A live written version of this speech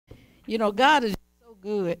You know, God is so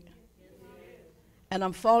good. And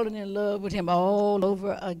I'm falling in love with him all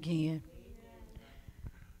over again.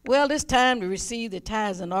 Well, it's time to receive the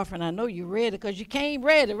tithes and offering. I know you're ready because you came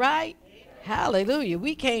ready, right? Hallelujah.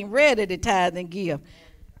 We came ready to tithe and give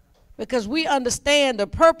because we understand the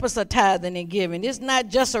purpose of tithing and giving. It's not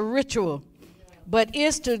just a ritual, but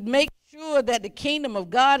it's to make sure that the kingdom of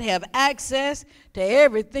God have access to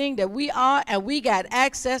everything that we are, and we got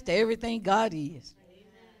access to everything God is.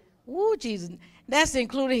 Ooh, Jesus. That's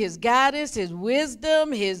including his guidance, his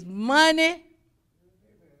wisdom, his money,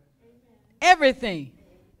 everything.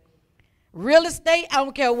 Real estate, I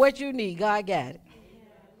don't care what you need, God got it.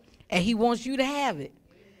 And he wants you to have it.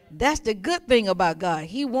 That's the good thing about God.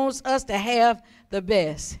 He wants us to have the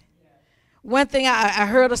best. One thing, I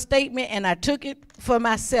heard a statement and I took it for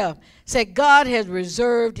myself. Said, God has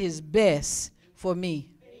reserved his best for me.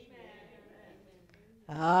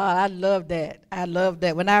 I love that. I love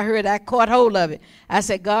that. When I heard, I caught hold of it. I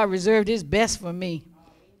said, God reserved his best for me.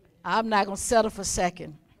 I'm not going to settle for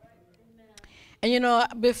second. And, you know,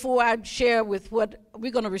 before I share with what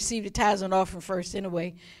we're going to receive the tithes and offering first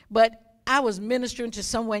anyway, but I was ministering to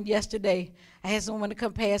someone yesterday. I had someone to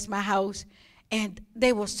come past my house, and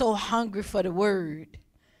they were so hungry for the word.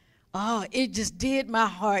 Oh, it just did my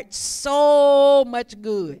heart so much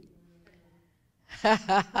good.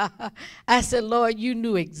 I said, Lord, you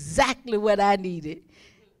knew exactly what I needed.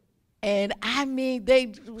 And I mean,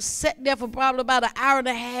 they sat there for probably about an hour and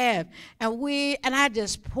a half. And I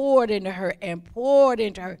just poured into her and poured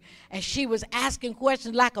into her. And she was asking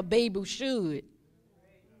questions like a baby should.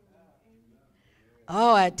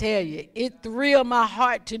 Oh, I tell you, it thrilled my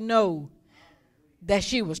heart to know that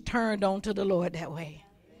she was turned on to the Lord that way.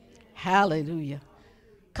 Hallelujah.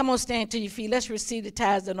 Come on, stand to your feet. Let's receive the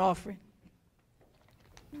tithes and offering.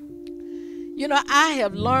 You know, I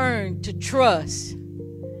have learned to trust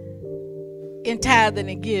in tithing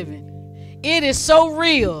and giving. It is so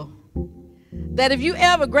real that if you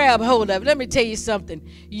ever grab hold of it, let me tell you something.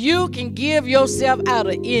 You can give yourself out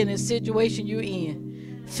of any situation you're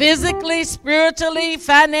in. Physically, spiritually,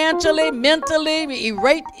 financially, mentally,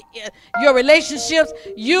 your relationships.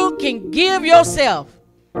 You can give yourself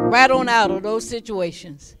right on out of those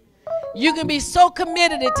situations. You can be so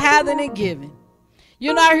committed to tithing and giving.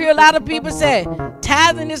 You know, I hear a lot of people say,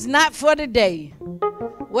 tithing is not for today.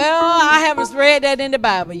 Well, I haven't read that in the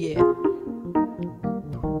Bible yet.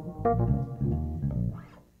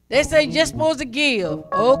 They say you're supposed to give.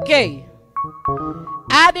 Okay.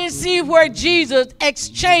 I didn't see where Jesus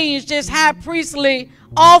exchanged his high priestly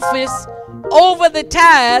office over the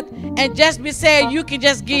tithe and just be saying you can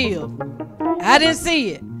just give. I didn't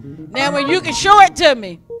see it. Now, when you can show it to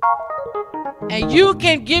me, and you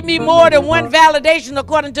can give me more than one validation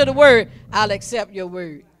according to the word, I'll accept your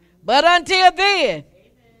word. But until then,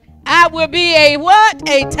 I will be a what?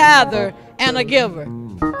 A tither and a giver.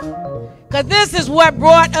 Because this is what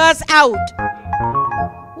brought us out.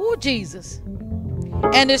 Oh, Jesus.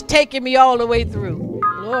 And it's taking me all the way through.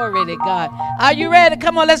 Glory to God. Are you ready?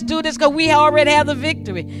 Come on, let's do this because we already have the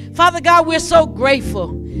victory. Father God, we're so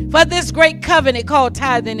grateful for this great covenant called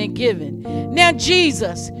tithing and giving. Now,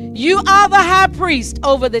 Jesus, you are the high priest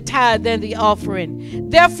over the tithe and the offering.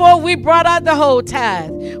 Therefore, we brought out the whole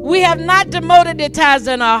tithe. We have not demoted the tithes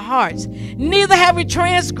in our hearts, neither have we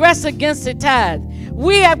transgressed against the tithe.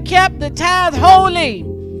 We have kept the tithe holy,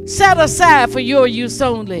 set aside for your use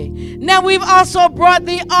only. Now we've also brought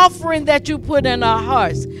the offering that you put in our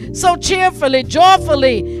hearts. So cheerfully,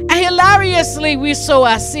 joyfully, and hilariously we sow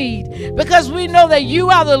our seed, because we know that you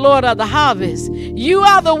are the Lord of the harvest. You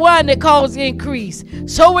are the one that calls increase.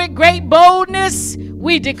 So with great boldness,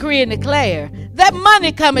 we decree and declare that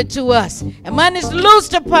money cometh to us, and money is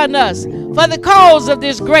loosed upon us for the cause of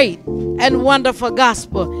this great and wonderful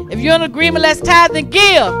gospel. If you're in agreement, let's tithe and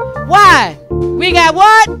give. Why? We got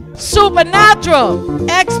what?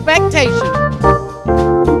 Supernatural expectation.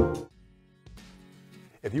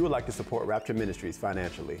 If you would like to support Rapture Ministries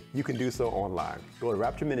financially, you can do so online. Go to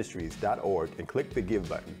raptureministries.org and click the Give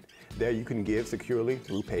button. There you can give securely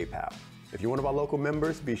through PayPal. If you're one of our local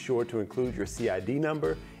members, be sure to include your CID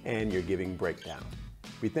number and your giving breakdown.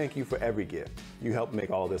 We thank you for every gift. You help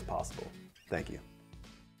make all this possible. Thank you.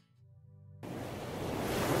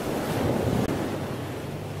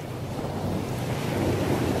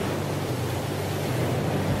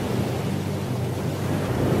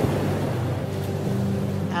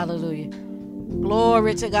 Hallelujah.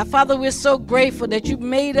 Glory to God. Father, we're so grateful that you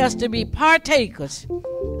made us to be partakers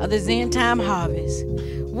of this end time harvest.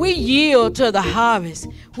 We yield to the harvest.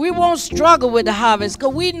 We won't struggle with the harvest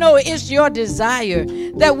because we know it's your desire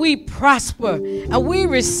that we prosper, and we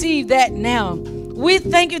receive that now. We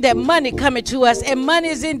thank you that money coming to us, and money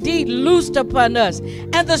is indeed loosed upon us.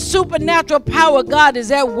 And the supernatural power of God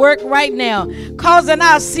is at work right now, causing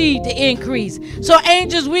our seed to increase. So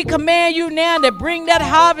angels, we command you now to bring that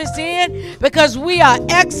harvest in, because we are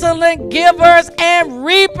excellent givers and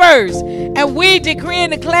reapers. And we decree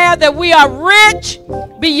and declare that we are rich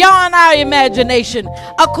beyond our imagination.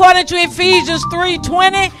 According to Ephesians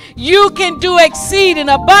 3:20, you can do exceeding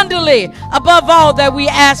abundantly above all that we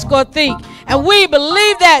ask or think. And we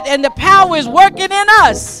believe that, and the power is working in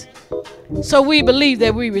us. So we believe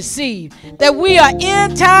that we receive, that we are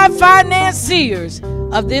end-time financiers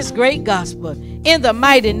of this great gospel. In the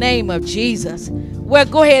mighty name of Jesus. Well,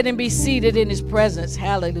 go ahead and be seated in his presence.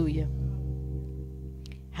 Hallelujah.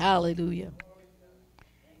 Hallelujah.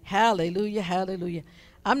 Hallelujah. Hallelujah.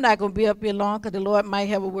 I'm not going to be up here long, because the Lord might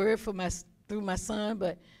have a word for through my son,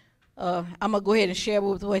 but I'm going to go ahead and share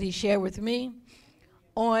with what he shared with me.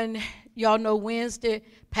 On, y'all know, Wednesday,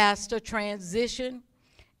 pastor transition,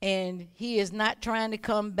 and he is not trying to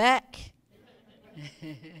come back.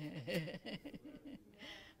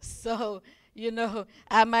 So, you know,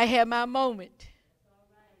 I might have my moment,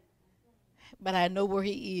 but I know where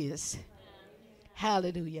he is.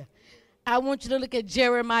 Hallelujah. I want you to look at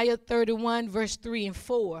Jeremiah 31, verse 3 and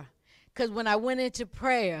 4, because when I went into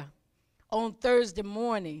prayer on Thursday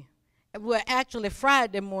morning, well, actually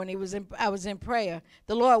Friday morning, I was in prayer.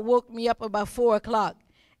 The Lord woke me up about 4 o'clock,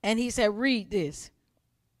 and he said, read this.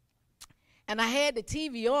 And I had the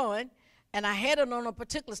TV on, and I had it on a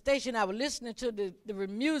particular station. I was listening to the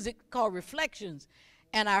music called Reflections,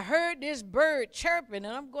 and I heard this bird chirping,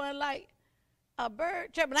 and I'm going like, a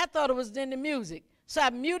bird chirping. I thought it was in the music. So I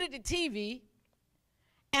muted the TV,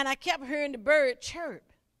 and I kept hearing the bird chirp.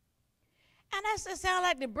 And I said, sound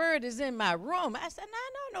like the bird is in my room. I said,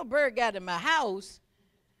 no bird got in my house.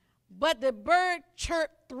 But the bird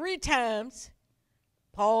chirped 3 times,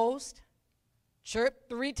 paused, chirped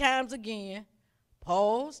 3 times again,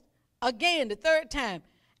 paused, again the 3rd time.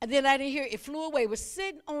 And then I didn't hear it. It flew away. It was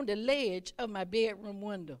sitting on the ledge of my bedroom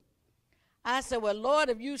window. I said, well, Lord,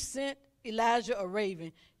 if you sent Elijah a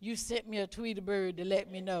raven, you sent me a Tweety bird to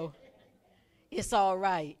let me know it's all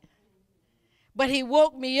right. But he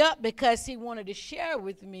woke me up because he wanted to share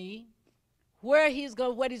with me what he's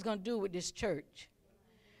going to do with this church.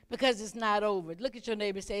 Because it's not over. Look at your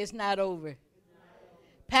neighbor and say, it's not over.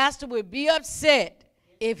 Pastor would be upset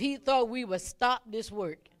if he thought we would stop this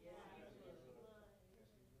work.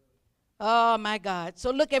 Oh, my God. So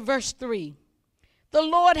look at verse 3. The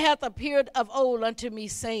Lord hath appeared of old unto me,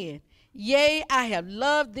 saying, yea, I have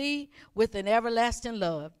loved thee with an everlasting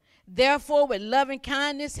love. Therefore with loving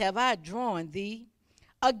kindness have I drawn thee.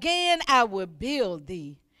 Again I will build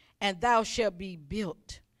thee, and thou shalt be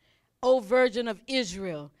built. O Virgin of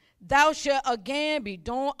Israel, thou shalt again be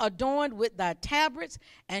adorned with thy tabrets,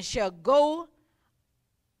 and shall go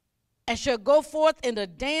forth in the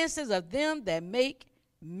dances of them that make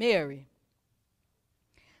merry.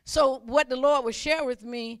 So what the Lord would share with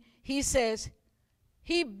me, he says,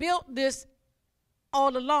 he built this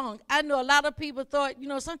all along. I know a lot of people thought,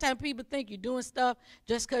 sometimes people think you're doing stuff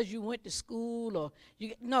just because you went to school or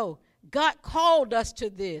no. God called us to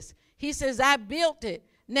this. He says, I built it.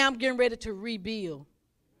 Now I'm getting ready to rebuild.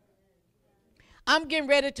 I'm getting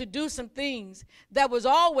ready to do some things that was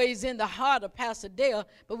always in the heart of Pastor Dale,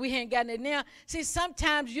 but we ain't gotten it now. See,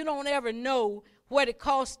 sometimes you don't ever know what it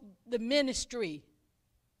cost the ministry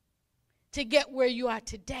to get where you are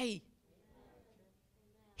today.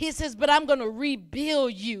 He says, but I'm going to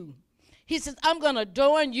rebuild you. He says, I'm going to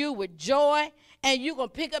adorn you with joy, and you're going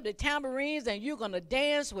to pick up the tambourines, and you're going to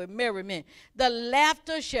dance with merriment. The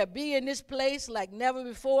laughter shall be in this place like never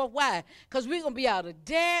before. Why? Because we're going to be out of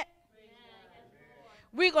debt.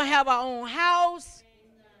 We're going to have our own house.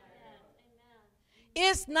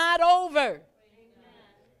 It's not over.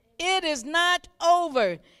 It is not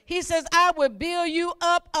over. He says, I will build you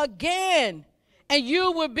up again, and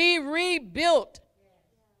you will be rebuilt.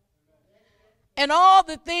 And all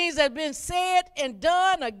the things that have been said and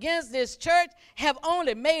done against this church have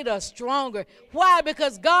only made us stronger. Why?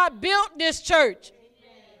 Because God built this church.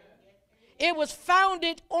 It was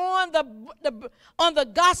founded on the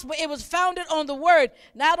gospel. It was founded on the word.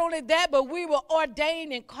 Not only that, but we were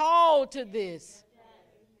ordained and called to this.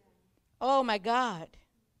 Oh, my God.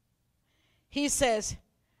 He says,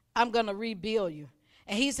 I'm going to rebuild you.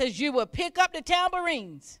 And he says, you will pick up the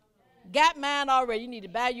tambourines. Got mine already. You need to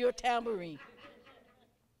buy you a tambourine.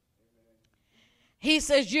 He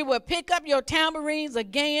says, you will pick up your tambourines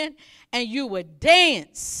again, and you will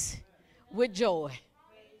dance with joy.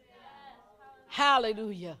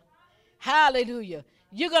 Hallelujah. Hallelujah.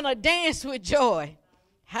 You're going to dance with joy.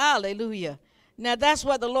 Hallelujah. Now, that's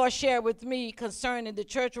what the Lord shared with me concerning the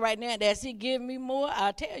church right now. And as he give me more,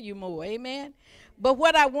 I'll tell you more. Amen. But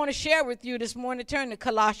what I want to share with you this morning, turn to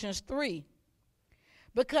Colossians 3.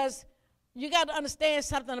 Because you got to understand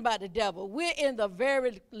something about the devil. We're in the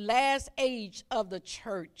very last age of the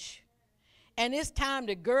church. And it's time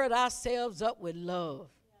to gird ourselves up with love.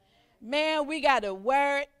 Man, we got to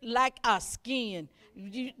wear it like our skin.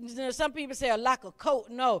 Some people say like a coat.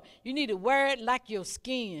 No, you need to wear it like your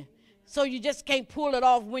skin. So you just can't pull it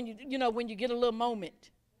off when when you get a little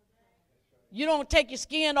moment. You don't take your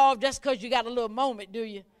skin off just because you got a little moment, do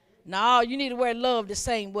you? No, you need to wear love the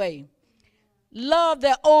same way. Love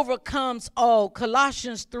that overcomes all.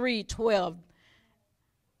 Colossians 3:12.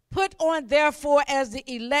 Put on, therefore, as the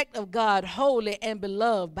elect of God, holy and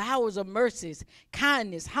beloved, bowers of mercies,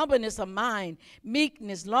 kindness, humbleness of mind,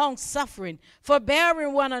 meekness, long-suffering,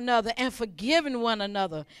 forbearing one another and forgiving one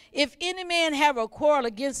another. If any man have a quarrel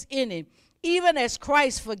against any, even as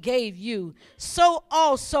Christ forgave you, so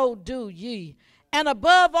also do ye. And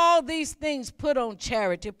above all these things, put on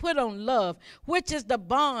charity, put on love, which is the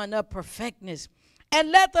bond of perfectness. And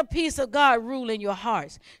let the peace of God rule in your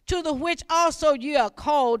hearts, to the which also ye are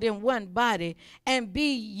called in one body, and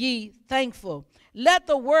be ye thankful. Let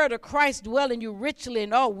the word of Christ dwell in you richly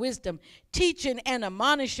in all wisdom, teaching and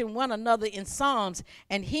admonishing one another in psalms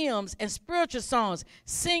and hymns and spiritual songs,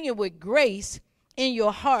 singing with grace in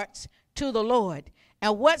your hearts to the Lord.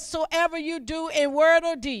 And whatsoever you do in word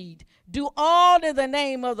or deed, do all in the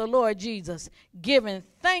name of the Lord Jesus, giving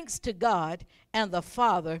thanks to God and the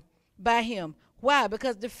Father by him. Why?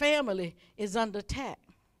 Because the family is under attack.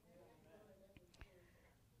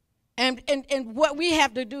 And what we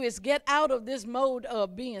have to do is get out of this mode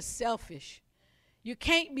of being selfish. You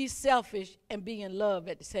can't be selfish and be in love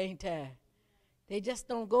at the same time. They just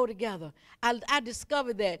don't go together. I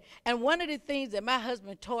discovered that. And one of the things that my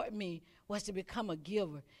husband taught me was to become a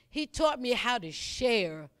giver. He taught me how to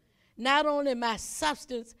share not only my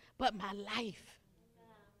substance, but my life.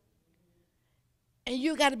 And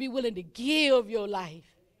you got to be willing to give your life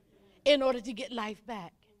in order to get life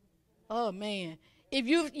back. Oh, man. If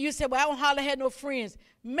you say, well, I don't hardly have no friends,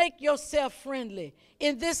 make yourself friendly.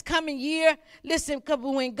 In this coming year, listen,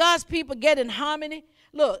 when God's people get in harmony,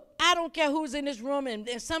 look, I don't care who's in this room, and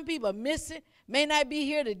some people are missing, may not be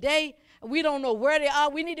here today. We don't know where they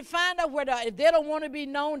are. We need to find out where they are. If they don't want to be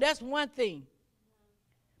known, that's one thing.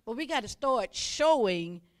 But we got to start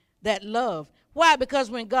showing that love. Why? Because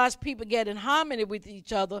when God's people get in harmony with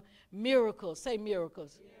each other, miracles, say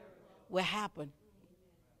miracles, will happen.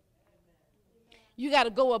 You got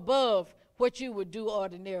to go above what you would do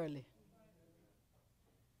ordinarily.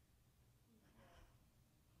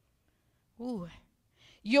 Ooh.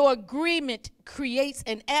 Your agreement creates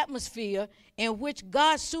an atmosphere in which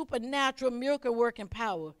God's supernatural miracle working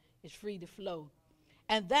power is free to flow.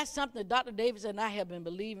 And that's something Dr. Davis and I have been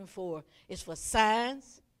believing for. It's for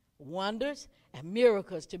signs, wonders, and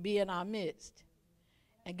miracles to be in our midst.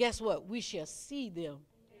 And guess what? We shall see them.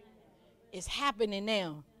 It's happening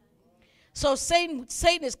now. So Satan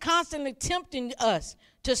is constantly tempting us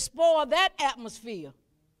to spoil that atmosphere.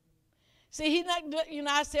 See, he's not,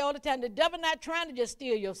 I say all the time, the devil not trying to just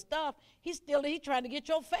steal your stuff. He's trying to get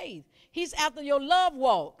your faith. He's after your love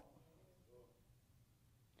walk.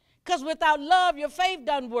 Because without love, your faith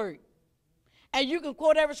doesn't work. And you can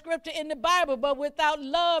quote every scripture in the Bible, but without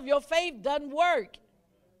love, your faith doesn't work.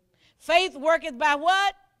 Faith worketh by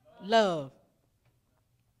what? Love.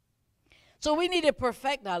 So we need to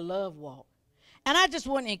perfect our love walk. And I just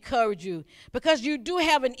want to encourage you, because you do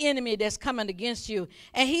have an enemy that's coming against you,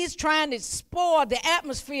 and he's trying to spoil the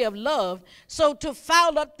atmosphere of love, so to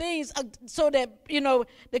foul up things so that,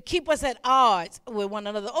 to keep us at odds with one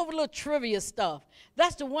another over little trivia stuff.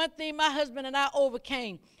 That's the one thing my husband and I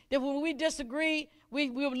overcame. That when we disagreed, we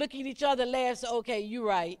would look at each other and laugh and say, okay, you're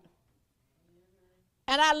right.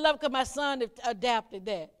 And I love because my son adapted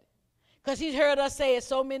that. Because he's heard us say it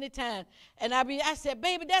so many times. And I said,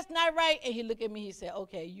 baby, that's not right. And he looked at me, he said,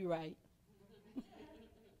 okay, you're right.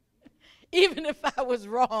 Even if I was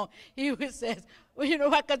wrong, he would say, well, you know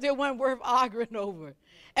what, because it wasn't worth arguing over.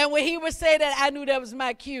 And when he would say that, I knew that was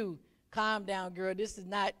my cue. Calm down, girl, this is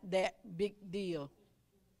not that big deal.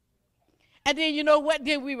 And then you know what?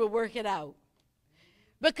 Then we would work it out.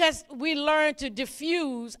 Because we learned to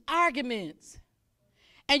diffuse arguments.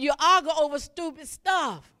 And you argue over stupid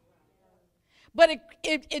stuff. But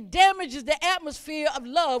it damages the atmosphere of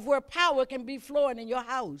love where power can be flowing in your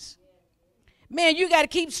house. Man, you got to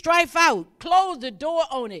keep strife out. Close the door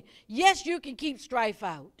on it. Yes, you can keep strife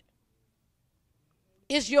out.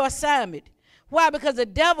 It's your assignment. Why? Because the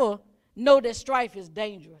devil knows that strife is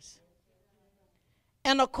dangerous.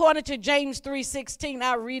 And according to James 3:16,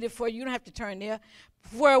 I'll read it for you. You don't have to turn there.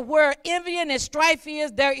 For where envy and strife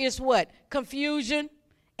is, there is what? Confusion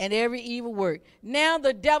and every evil work. Now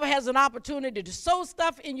the devil has an opportunity to sow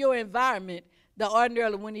stuff in your environment that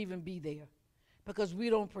ordinarily wouldn't even be there because we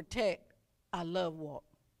don't protect our love walk.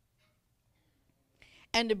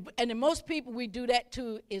 And the most people we do that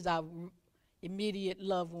to is our immediate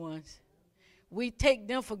loved ones. We take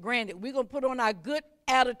them for granted. We're going to put on our good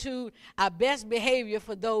attitude, our best behavior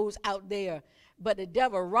for those out there. But the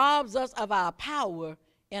devil robs us of our power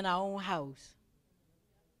in our own house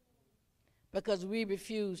because we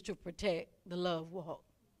refuse to protect the love walk.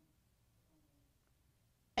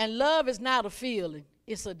 And love is not a feeling.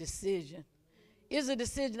 It's a decision. It's a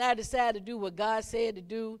decision. I decide to do what God said to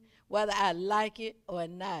do, whether I like it or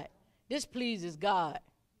not. This pleases God.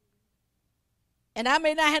 And I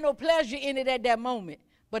may not have no pleasure in it at that moment,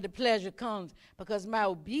 but the pleasure comes because my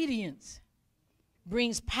obedience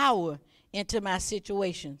brings power into my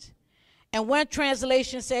situations. And one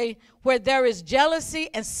translation say, where there is jealousy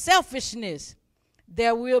and selfishness,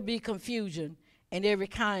 there will be confusion and every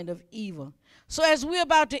kind of evil. So as we're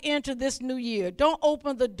about to enter this new year, don't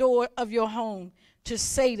open the door of your home to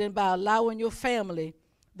Satan by allowing your family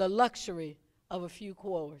the luxury of a few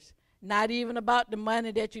quarters. Not even about the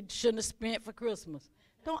money that you shouldn't have spent for Christmas.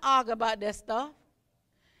 Don't argue about that stuff.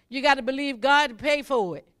 You got to believe God to pay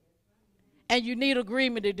for it. And you need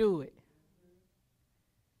agreement to do it.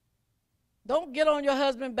 Don't get on your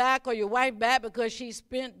husband back or your wife back because she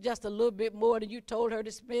spent just a little bit more than you told her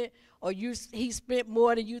to spend, or he spent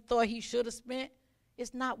more than you thought he should have spent.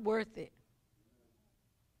 It's not worth it.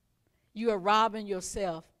 You are robbing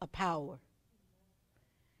yourself of power.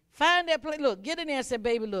 Find that place. Look, get in there and say,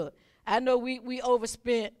 baby, look, I know we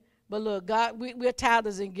overspent, but look, God, we're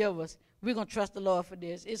tithers and givers. We're going to trust the Lord for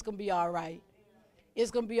this. It's going to be all right.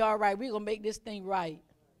 It's going to be all right. We're going to make this thing right.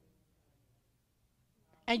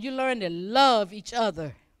 And you learn to love each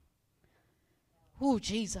other. Ooh,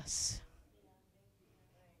 Jesus.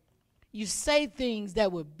 You say things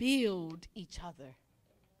that will build each other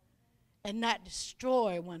and not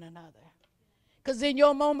destroy one another. Because in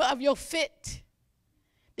your moment of your fit,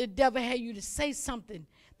 the devil had you to say something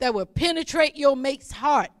that will penetrate your mate's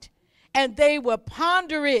heart, and they will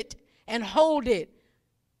ponder it and hold it,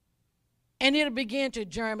 and it'll begin to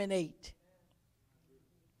germinate.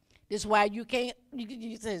 This is why you can't,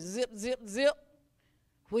 you say zip, zip, zip.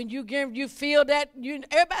 When you feel that,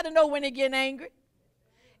 everybody know when they're getting angry.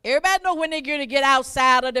 Everybody know when they're going to get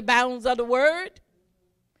outside of the bounds of the word.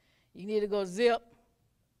 You need to go zip.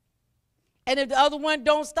 And if the other one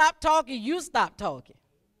don't stop talking, you stop talking.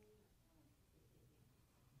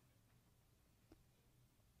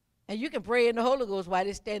 And you can pray in the Holy Ghost while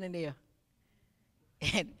they're standing there.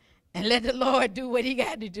 And let the Lord do what he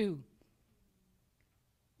got to do.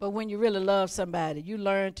 But when you really love somebody, you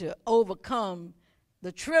learn to overcome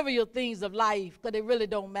the trivial things of life because they really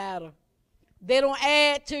don't matter. They don't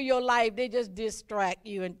add to your life. They just distract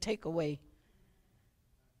you and take away.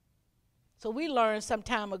 So we learned some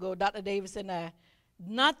time ago, Dr. Davis and I,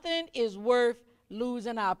 nothing is worth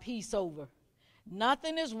losing our peace over.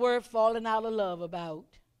 Nothing is worth falling out of love about.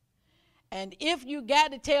 And if you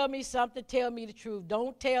got to tell me something, tell me the truth.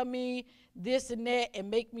 Don't tell me this and that and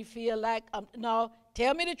make me feel like, no,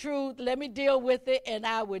 tell me the truth. Let me deal with it, and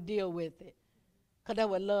I will deal with it. Because that's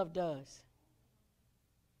what love does.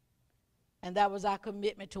 And that was our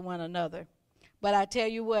commitment to one another. But I tell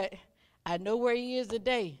you what, I know where he is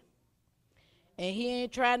today. And he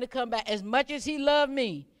ain't trying to come back. As much as he loved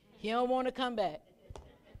me, he don't want to come back.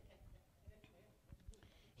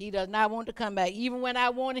 He does not want to come back. Even when I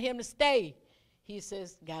wanted him to stay, he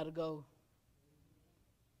says, gotta go.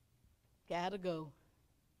 Gotta go.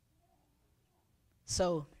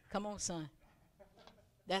 So, come on, son.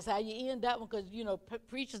 That's how you end that one, because,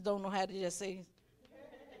 preachers don't know how to just say,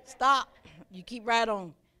 stop. You keep right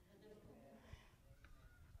on.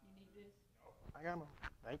 You need this? I got one.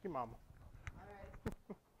 Thank you, Mama. All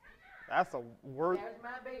right. That's a word. There's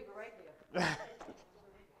my baby right there.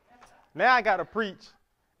 Now I got to preach,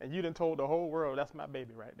 and you done told the whole world that's my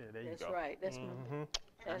baby right there. There you go. That's right. That's my baby.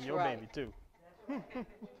 That's I'm your right. baby, too.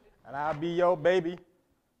 And I'll be your baby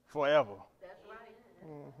forever. That's right.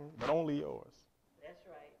 But only yours. That's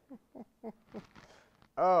right.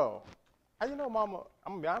 Oh. And Mama,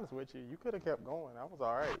 I'm going to be honest with you. You could have kept going. I was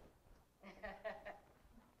all right.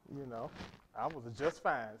 I was just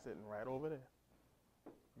fine sitting right over there.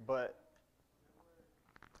 But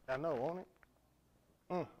I know, won't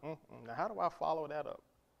it? Now, how do I follow that up?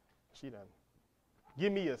 She done.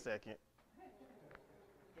 Give me a second.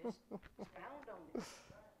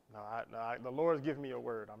 The Lord's giving me a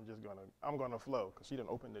word. I'm gonna flow because she done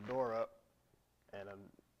opened the door up, and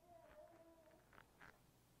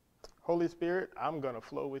Holy Spirit, I'm gonna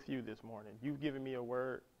flow with you this morning. You've given me a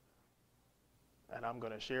word, and I'm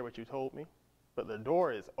gonna share what you told me. But the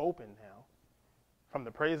door is open now. From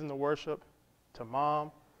the praise and the worship to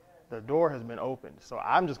Mom, the door has been opened. So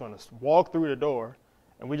I'm just gonna walk through the door,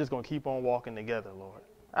 and we're just gonna keep on walking together, Lord.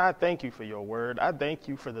 I thank you for your word. I thank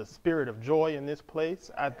you for the spirit of joy in this place.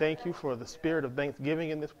 I thank you for the spirit of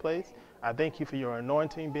thanksgiving in this place. I thank you for your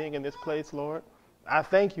anointing being in this place, Lord. I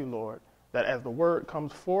thank you, Lord, that as the word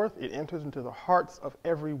comes forth, it enters into the hearts of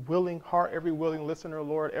every willing heart, every willing listener,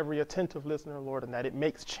 Lord, every attentive listener, Lord, and that it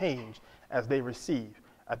makes change as they receive.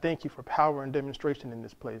 I thank you for power and demonstration in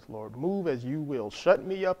this place, Lord. Move as you will. Shut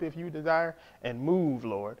me up if you desire, and move,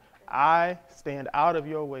 Lord. I stand out of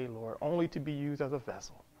your way, Lord, only to be used as a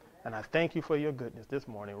vessel. And I thank you for your goodness this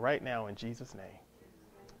morning, right now, in Jesus' name.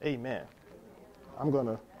 Amen. I'm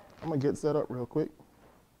gonna get set up real quick.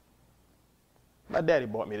 My daddy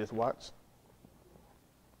bought me this watch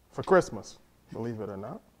for Christmas, believe it or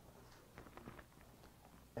not.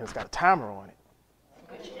 And it's got a timer on it.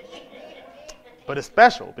 But it's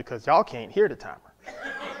special because y'all can't hear the timer.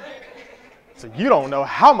 So you don't know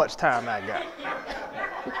how much time I got.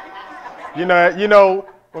 You know,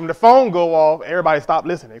 when the phone go off, everybody stop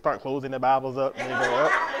listening. They start closing their Bibles up and they go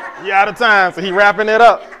up. You're out of time, so he wrapping it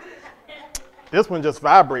up. This one just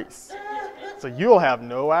vibrates. So you'll have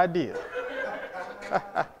no idea.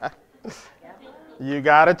 You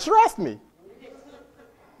gotta trust me.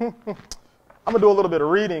 I'm gonna do a little bit of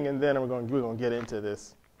reading and then we're gonna get into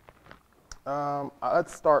this.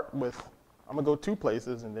 Let's start with, I'm gonna go 2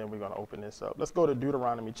 places and then we're gonna open this up. Let's go to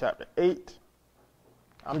Deuteronomy chapter 8.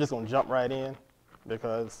 I'm just gonna jump right in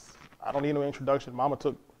because I don't need no introduction.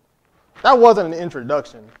 That wasn't an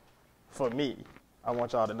introduction for me. I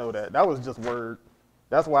want y'all to know that. That was just word.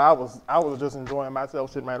 That's why I was just enjoying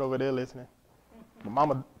myself sitting right over there listening. But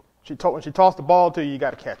Mama, when she tossed the ball to you, you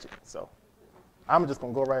got to catch it. So I'm just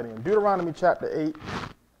going to go right in. Deuteronomy chapter 8,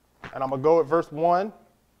 and I'm going to go at verse 1,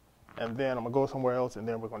 and then I'm going to go somewhere else, and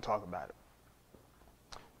then we're going to talk about it.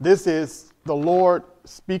 This is the Lord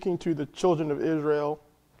speaking to the children of Israel.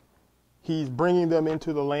 He's bringing them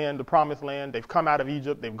into the land, the promised land. They've come out of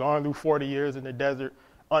Egypt. They've gone through 40 years in the desert,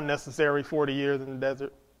 unnecessary 40 years in the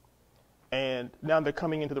desert. And now they're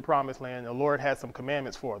coming into the promised land. The Lord has some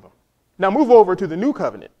commandments for them. Now move over to the new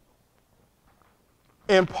covenant.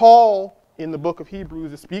 And Paul, in the book of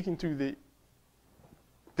Hebrews, is speaking to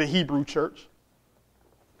the Hebrew church.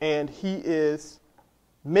 And he is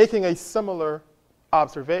making a similar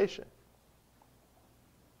observation.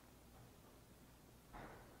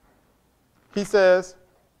 He says,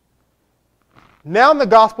 now the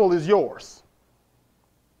gospel is yours.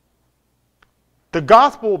 The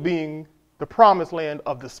gospel being the promised land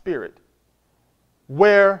of the Spirit,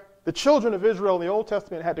 where the children of Israel in the Old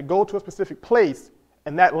Testament had to go to a specific place,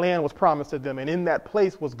 and that land was promised to them, and in that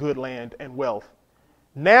place was good land and wealth.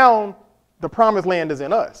 Now the promised land is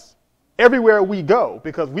in us. Everywhere we go,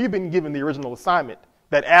 because we've been given the original assignment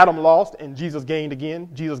that Adam lost and Jesus gained again.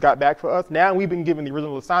 Jesus got back for us. Now we've been given the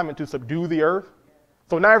original assignment to subdue the earth.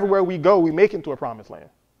 So now everywhere we go, we make it into a promised land.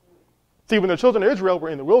 See, when the children of Israel were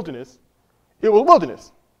in the wilderness, it was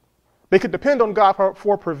wilderness. They could depend on God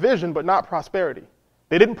for provision, but not prosperity.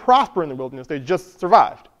 They didn't prosper in the wilderness. They just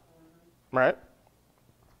survived, right?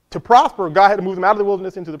 To prosper, God had to move them out of the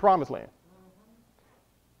wilderness into the promised land.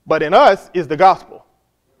 But in us is the gospel.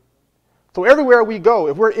 So everywhere we go,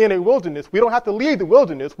 if we're in a wilderness, we don't have to leave the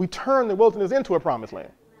wilderness. We turn the wilderness into a promised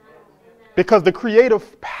land. Because the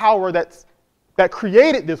creative power that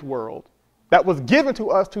created this world, that was given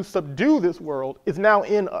to us to subdue this world, is now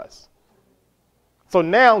in us. So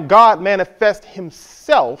now God manifests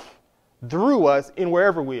himself through us in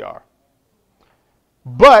wherever we are.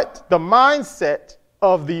 But the mindset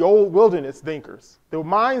of the old wilderness thinkers, the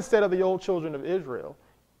mindset of the old children of Israel,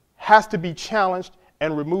 has to be challenged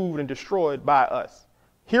and removed and destroyed by us.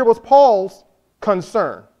 Here was Paul's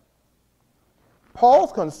concern.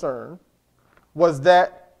 Paul's concern was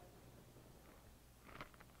that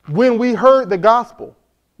when we heard the gospel,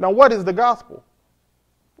 now what is the gospel?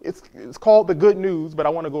 It's called the good news, but I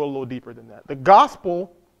want to go a little deeper than that. The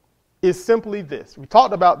gospel is simply this. We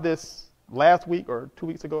talked about this last week or 2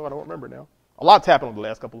 weeks ago. I don't remember now. A lot's happened over the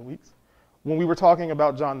last couple of weeks when we were talking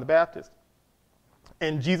about John the Baptist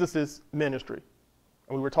and Jesus' ministry.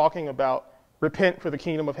 And we were talking about repent for the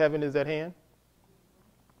kingdom of heaven is at hand.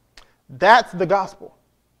 That's the gospel.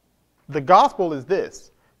 The gospel is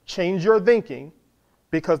this: change your thinking,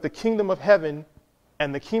 because the kingdom of heaven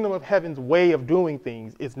and the kingdom of heaven's way of doing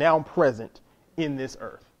things is now present in this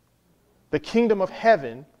earth. the kingdom of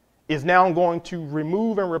heaven is now going to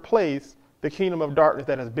remove and replace the kingdom of darkness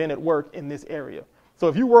that has been at work in this area. So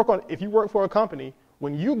if you work for a company,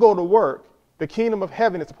 when you go to work, the kingdom of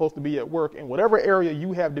heaven is supposed to be at work in whatever area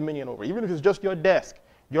you have dominion over. Even if it's just your desk,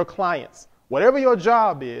 your clients, whatever your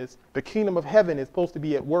job is, the kingdom of heaven is supposed to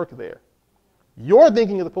be at work there. Your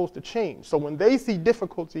thinking is supposed to change. So when they see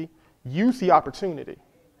difficulty, you see opportunity.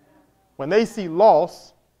 When they see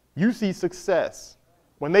loss, you see success.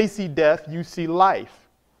 When they see death, you see life.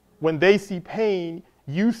 When they see pain,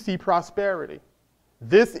 you see prosperity.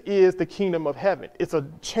 This is the kingdom of heaven. It's a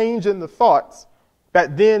change in the thoughts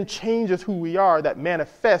that then changes who we are, that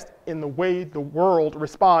manifests in the way the world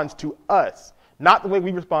responds to us, not the way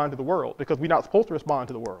we respond to the world, because we're not supposed to respond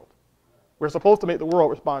to the world. We're supposed to make the world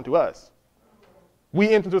respond to us. We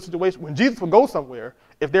enter into a situation, when Jesus would go somewhere,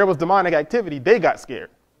 if there was demonic activity, they got scared.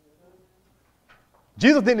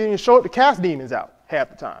 Jesus didn't even show up to cast demons out half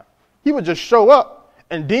the time. He would just show up,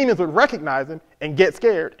 and demons would recognize him and get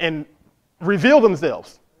scared and reveal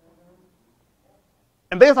themselves.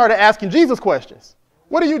 And they started asking Jesus questions.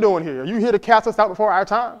 What are you doing here? Are you here to cast us out before our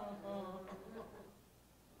time?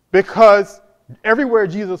 Because everywhere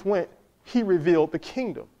Jesus went, he revealed the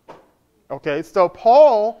kingdom. Okay, so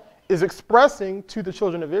Paul is expressing to the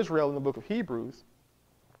children of Israel in the book of Hebrews,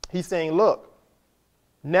 he's saying, look,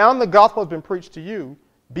 now the gospel has been preached to you,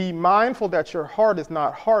 be mindful that your heart is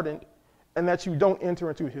not hardened and that you don't enter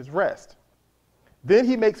into his rest. Then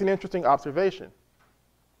he makes an interesting observation.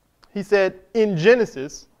 He said, in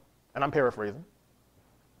Genesis, and I'm paraphrasing,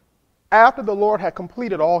 after the Lord had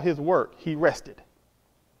completed all his work, he rested.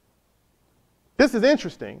 This is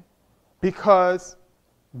interesting because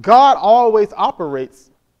God always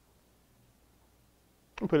operates,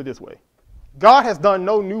 let me put it this way. God has done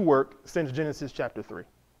no new work since Genesis chapter 3.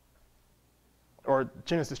 Or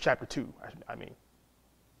Genesis chapter 2, I mean.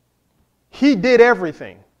 He did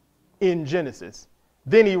everything in Genesis.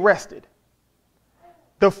 Then he rested.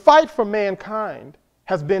 The fight for mankind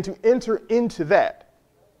has been to enter into that.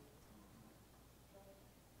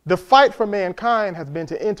 The fight for mankind has been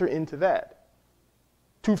to enter into that.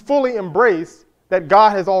 To fully embrace that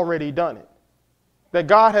God has already done it. That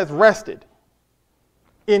God has rested.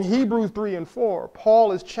 In Hebrews 3 and 4,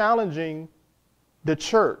 Paul is challenging the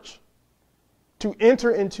church to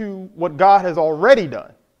enter into what God has already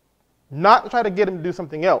done. Not try to get him to do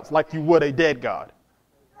something else like you would a dead God.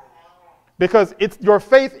 Because it's your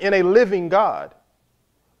faith in a living God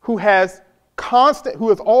who has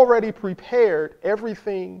already prepared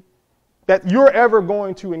everything that you're ever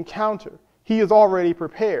going to encounter. He has already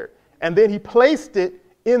prepared. And then he placed it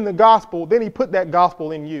in the gospel. Then he put that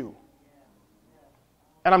gospel in you.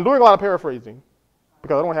 And I'm doing a lot of paraphrasing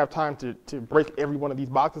because I don't have time to break every one of these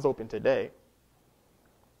boxes open today.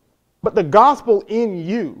 But the gospel in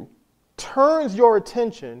you turns your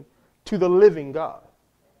attention to the living God.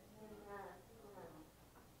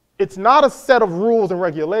 It's not a set of rules and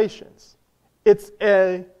regulations. It's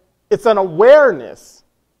an awareness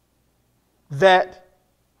that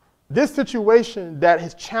this situation that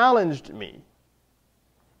has challenged me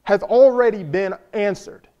has already been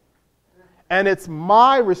answered. And it's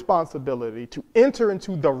my responsibility to enter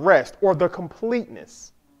into the rest or the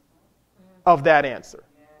completeness of that answer.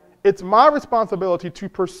 It's my responsibility to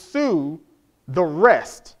pursue the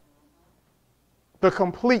rest, the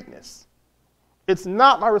completeness. It's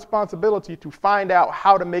not my responsibility to find out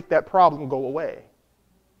how to make that problem go away.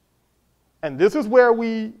 And this is where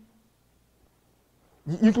you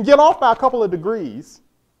can get off by a couple of degrees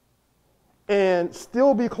and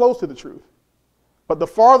still be close to the truth. But the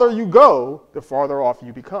farther you go, the farther off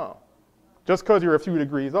you become, just because you're a few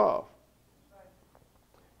degrees off.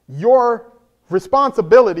 Your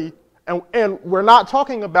responsibility, and we're not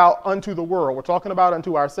talking about unto the world, we're talking about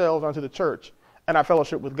unto ourselves, unto the church, and our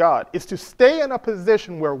fellowship with God, is to stay in a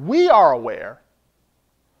position where we are aware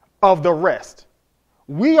of the rest.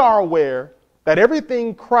 We are aware that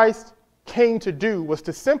everything Christ came to do was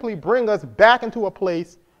to simply bring us back into a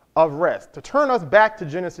place of rest, to turn us back to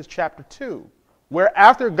Genesis chapter 2, where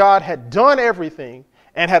after God had done everything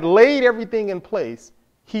and had laid everything in place,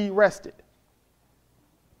 he rested.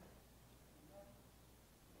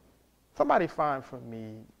 Somebody find for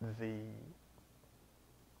me the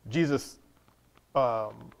Jesus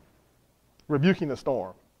rebuking the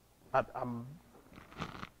storm. The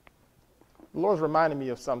Lord's reminding me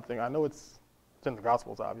of something. I know it's in the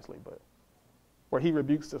Gospels, obviously, but where he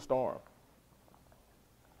rebukes the storm.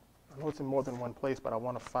 I know it's in more than one place, but I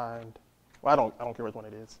want to find. Well, I don't care which one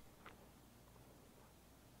it is.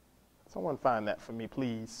 Someone find that for me,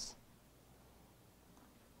 please.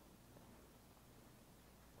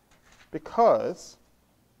 Because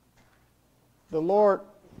The Lord.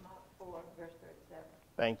 Mark 4, verse 37.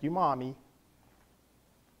 Thank you, Mommy.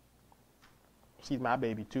 She's my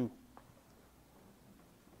baby, too.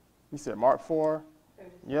 You said Mark 4?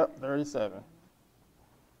 37. Yep, 37.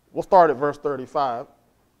 We'll start at verse 35.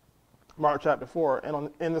 Mark chapter 4. And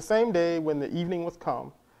in the same day when the evening was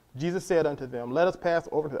come, Jesus said unto them, let us pass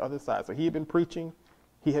over to the other side. So he had been preaching,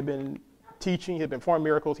 he had been teaching, he had been performing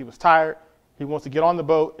miracles, he was tired. He wants to get on the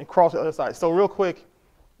boat and cross the other side. So real quick,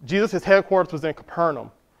 Jesus' headquarters was in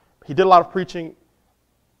Capernaum. He did a lot of preaching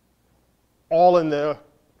all in the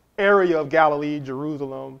area of Galilee,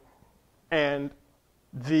 Jerusalem, and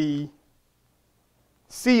the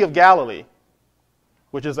Sea of Galilee,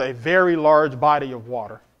 which is a very large body of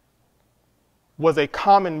water, was a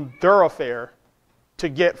common thoroughfare to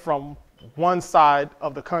get from one side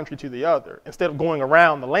of the country to the other. Instead of going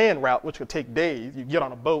around the land route, which could take days, you get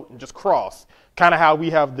on a boat and just cross. Kind of how we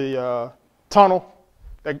have the tunnel.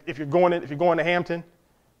 That if you're going to Hampton,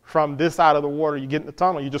 from this side of the water, you get in the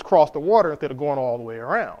tunnel, you just cross the water instead of going all the way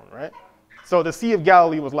around, right? So the Sea of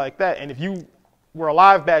Galilee was like that. And if you were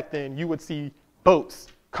alive back then, you would see boats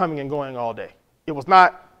coming and going all day. It was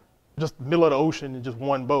not just the middle of the ocean and just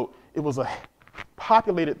one boat. It was a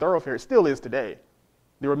populated thoroughfare. It still is today.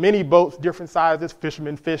 There were many boats, different sizes.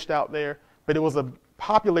 Fishermen fished out there. But it was a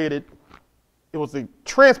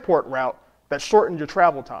transport route that shortened your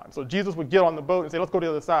travel time. So Jesus would get on the boat and say, let's go to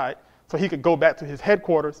the other side, so he could go back to his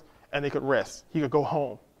headquarters and they could rest. He could go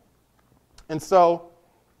home. And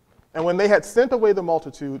when they had sent away the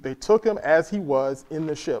multitude, they took him as he was in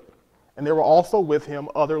the ship. And there were also with him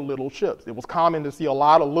other little ships. It was common to see a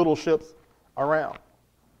lot of little ships around.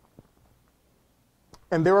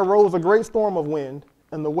 And there arose a great storm of wind,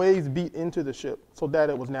 and the waves beat into the ship, so that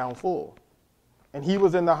it was now full. And he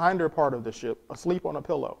was in the hinder part of the ship, asleep on a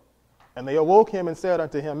pillow. And they awoke him and said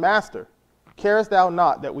unto him, Master, carest thou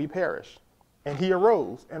not that we perish? And he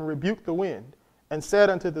arose and rebuked the wind, and said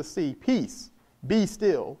unto the sea, Peace, be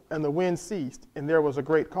still. And the wind ceased, and there was a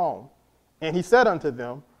great calm. And he said unto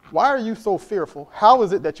them, Why are you so fearful? How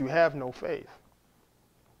is it that you have no faith?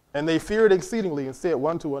 And they feared exceedingly, and said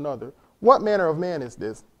one to another, What manner of man is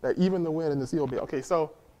this, that even the wind and the sea obey? Okay,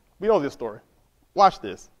 so we know this story. Watch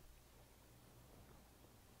this.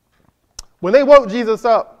 When they woke Jesus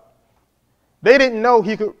up, they didn't know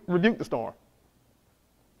he could rebuke the storm.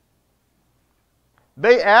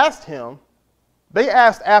 They asked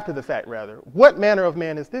after the fact, rather, what manner of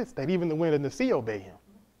man is this, that even the wind and the sea obey him?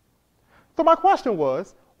 So my question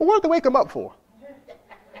was, well, what did they wake him up for?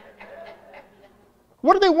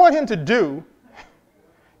 What did they want him to do?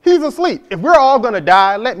 He's asleep. If we're all going to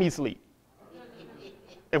die, let me sleep.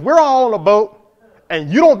 If we're all on a boat and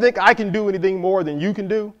you don't think I can do anything more than you can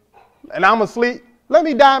do, and I'm asleep, let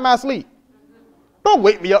me die in my sleep. Don't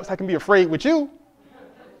wake me up so I can be afraid with you.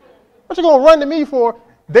 What you going to run to me for?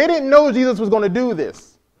 They didn't know Jesus was going to do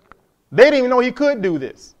this. They didn't even know he could do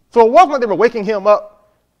this. So it wasn't like they were waking him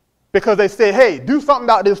up because they said, hey, do something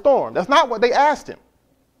about this storm. That's not what they asked him.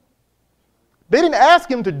 They didn't ask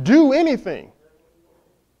him to do anything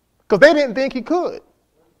because they didn't think he could.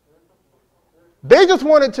 They just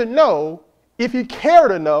wanted to know if he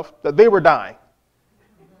cared enough that they were dying.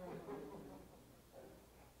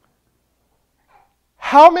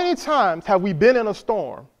 How many times have we been in a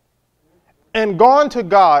storm and gone to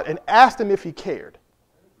God and asked him if he cared?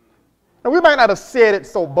 And we might not have said it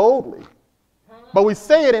so boldly, but we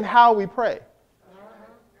say it in how we pray.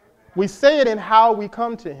 We say it in how we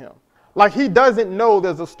come to him, like he doesn't know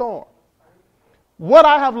there's a storm. What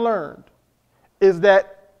I have learned is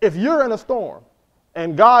that if you're in a storm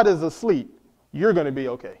and God is asleep, you're going to be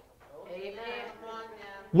okay. Amen.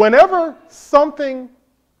 Whenever something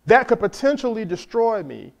that could potentially destroy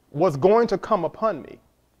me was going to come upon me,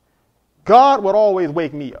 God would always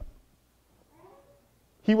wake me up.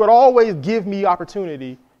 He would always give me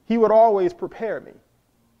opportunity. He would always prepare me.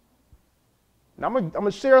 Now I'm going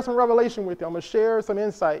to share some revelation with you. I'm going to share some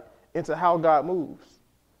insight into how God moves.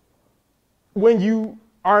 When you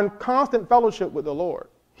are in constant fellowship with the Lord,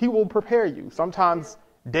 he will prepare you, sometimes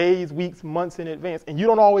days, weeks, months in advance, and you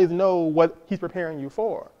don't always know what he's preparing you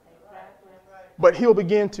for. But he'll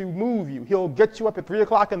begin to move you. He'll get you up at 3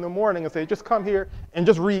 o'clock in the morning and say, just come here and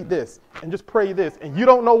just read this and just pray this. And you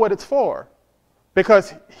don't know what it's for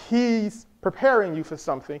because he's preparing you for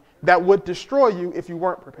something that would destroy you if you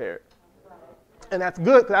weren't prepared. And that's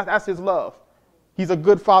good because that's his love. He's a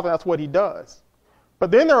good father. That's what he does. But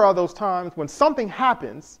then there are those times when something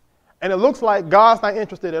happens and it looks like God's not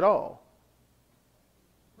interested at all.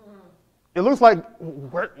 It looks like,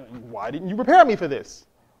 why didn't you prepare me for this?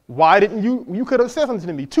 Why didn't you could have said something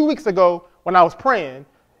to me 2 weeks ago when I was praying.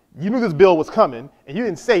 You knew this bill was coming and you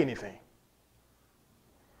didn't say anything.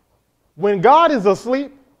 When God is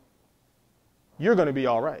asleep, you're going to be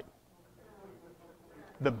all right.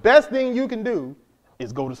 The best thing you can do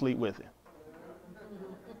is go to sleep with him.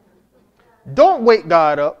 Don't wake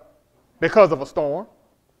God up because of a storm.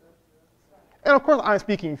 And of course, I'm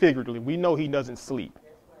speaking figuratively. We know he doesn't sleep.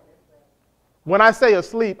 When I say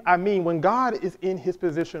asleep, I mean when God is in his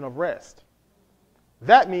position of rest.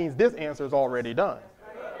 That means this answer is already done.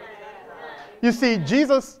 You see,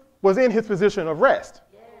 Jesus was in his position of rest.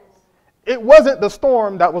 It wasn't the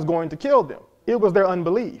storm that was going to kill them. It was their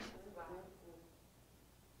unbelief.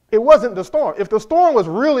 It wasn't the storm. If the storm was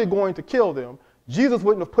really going to kill them, Jesus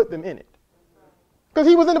wouldn't have put them in it. Because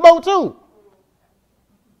he was in the boat too.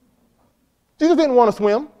 Jesus didn't want to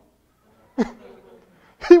swim.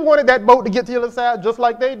 He wanted that boat to get to the other side just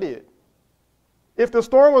like they did. If the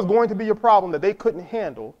storm was going to be a problem that they couldn't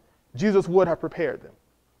handle, Jesus would have prepared them.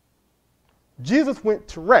 Jesus went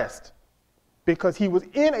to rest because he was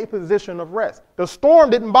in a position of rest. The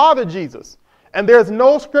storm didn't bother Jesus. And there's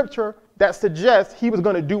no scripture that suggests he was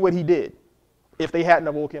going to do what he did if they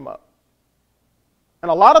hadn't woke him up.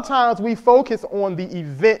 And a lot of times we focus on the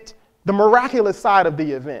event, the miraculous side of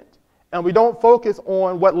the event, and we don't focus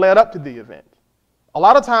on what led up to the event. A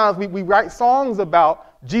lot of times we write songs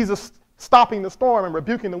about Jesus stopping the storm and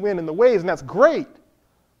rebuking the wind and the waves, and that's great.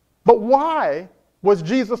 But why was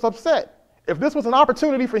Jesus upset? If this was an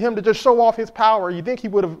opportunity for him to just show off his power, you think he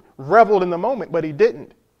would have reveled in the moment, but he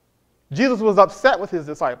didn't. Jesus was upset with his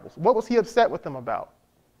disciples. What was he upset with them about?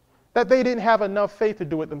 That they didn't have enough faith to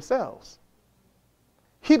do it themselves.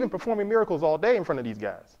 He'd been performing miracles all day in front of these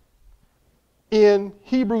guys. In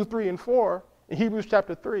Hebrews 3 and 4, in Hebrews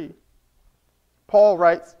chapter 3, Paul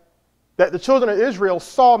writes that the children of Israel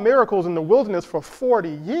saw miracles in the wilderness for 40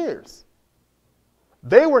 years.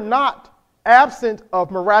 They were not absent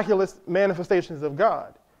of miraculous manifestations of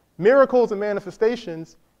God. Miracles and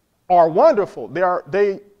manifestations are wonderful.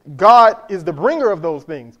 God is the bringer of those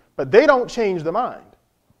things, but they don't change the mind.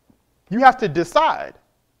 You have to decide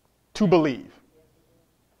to believe.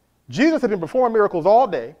 Jesus had been performing miracles all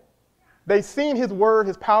day. They've seen his word,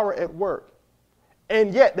 his power at work.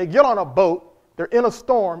 And yet they get on a boat, they're in a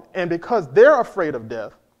storm, and because they're afraid of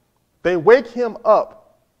death, they wake him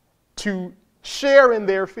up to share in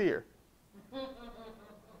their fear.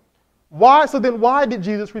 Why? So then why did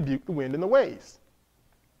Jesus rebuke the wind and the waves?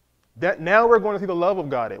 That now we're going to see the love of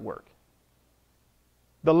God at work.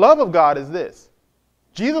 The love of God is this.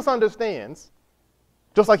 Jesus understands,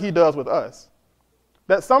 just like he does with us,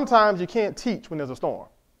 that sometimes you can't teach when there's a storm.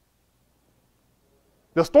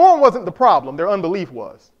 The storm wasn't the problem, their unbelief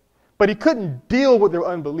was. But he couldn't deal with their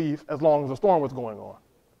unbelief as long as the storm was going on.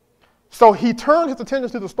 So he turned his attention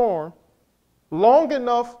to the storm long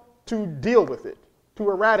enough to deal with it, to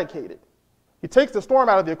eradicate it. He takes the storm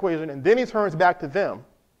out of the equation, and then he turns back to them,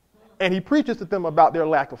 and he preaches to them about their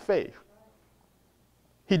lack of faith.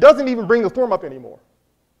 He doesn't even bring the storm up anymore.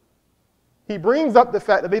 He brings up the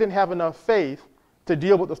fact that they didn't have enough faith to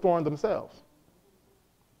deal with the storm themselves.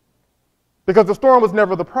 Because the storm was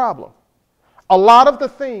never the problem. A lot of the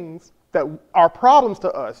things that are problems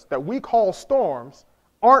to us that we call storms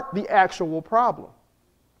aren't the actual problem.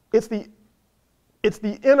 It's the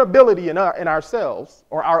inability in ourselves,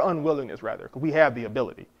 or our unwillingness rather, because we have the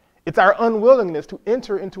ability. It's our unwillingness to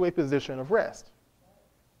enter into a position of rest.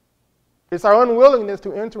 It's our unwillingness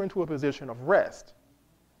to enter into a position of rest.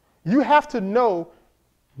 You have to know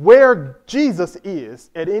where Jesus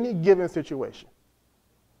is at any given situation.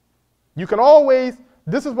 You can always,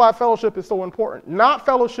 this is why fellowship is so important. Not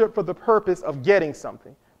fellowship for the purpose of getting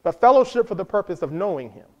something, but fellowship for the purpose of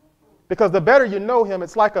knowing him. Because the better you know him,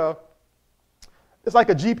 it's like a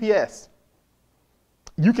GPS.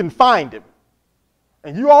 You can find him.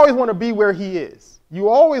 And you always want to be where he is. You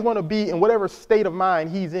always want to be in whatever state of mind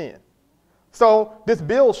he's in. So this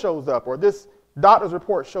bill shows up, or this doctor's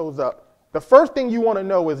report shows up. The first thing you want to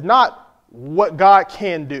know is not what God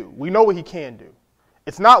can do. We know what he can do.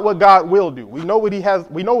 It's not what God will do. We know what he has.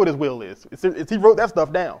 We know what his will is. He wrote that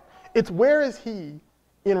stuff down. It's where is he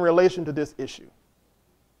in relation to this issue?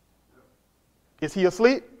 Is he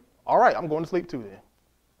asleep? All right, I'm going to sleep too then.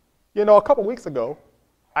 You know, a couple weeks ago,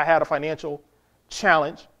 I had a financial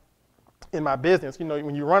challenge in my business. You know,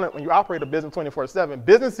 when you operate a business 24/7,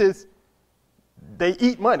 businesses, they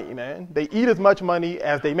eat money, man. They eat as much money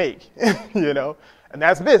as they make, you know, and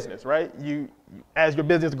that's business, right? As your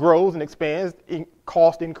business grows and expands,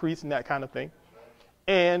 cost increase and that kind of thing.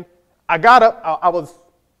 And I got up,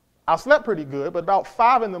 I slept pretty good, but about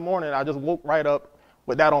 5 in the morning, I just woke right up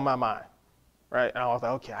with that on my mind, right? And I was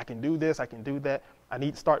like, okay, I can do this, I can do that. I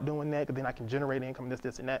need to start doing that, because then I can generate income,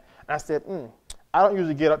 this, and that. And I said, I don't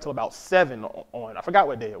usually get up till about 7 on, I forgot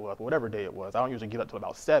what day it was, but whatever day it was. I don't usually get up till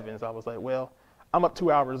about 7. So I was like, well, I'm up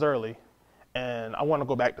 2 hours early, and I want to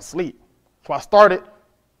go back to sleep. So I started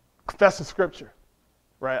confessing scripture,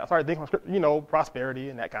 right? I started thinking of scripture, you know, prosperity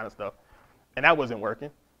and that kind of stuff. And that wasn't working.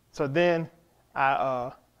 So then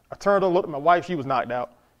I turned and looked at my wife. She was knocked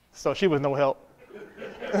out, so she was no help.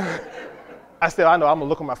 I said, I know, I'm going to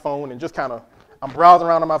look on my phone and just kind of, I'm browsing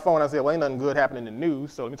around on my phone. I said, well, ain't nothing good happening in the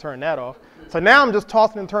news, so let me turn that off. So now I'm just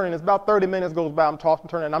tossing and turning. It's about 30 minutes goes by. I'm tossing and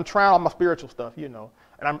turning, and I'm trying all my spiritual stuff, you know.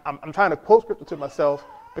 And I'm trying to quote scripture to myself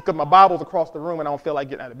because my Bible's across the room and I don't feel like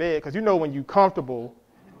getting out of bed. Because you know when you're comfortable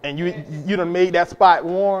and you done made that spot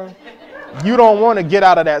warm, you don't want to get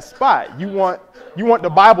out of that spot. You want the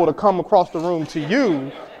Bible to come across the room to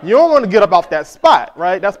you. You don't want to get up off that spot,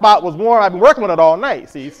 right? That spot was warm. I've been working with it all night,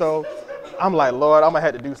 see. So I'm like, Lord, I'm going to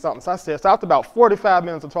have to do something. So after about 45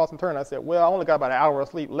 minutes of toss and turn, I said, well, I only got about an hour of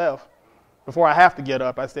sleep left before I have to get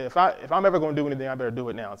up. I said, if I'm ever going to do anything, I better do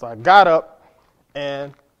it now. So I got up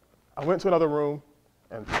and I went to another room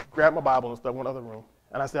and grabbed my Bible and stuff, went to another room.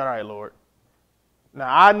 And I said, all right, Lord, now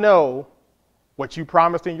I know what you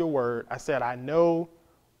promised in your word. I said, I know.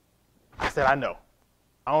 I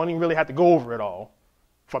don't even really have to go over it all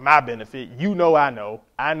for my benefit. You know I know.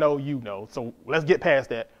 I know you know. So let's get past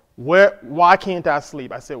that. Why can't I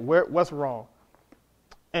sleep? I said, what's wrong?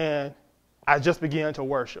 And I just began to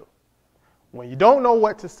worship. When you don't know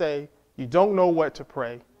what to say, you don't know what to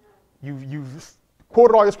pray, you've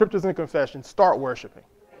quoted all your scriptures in confession, start worshiping.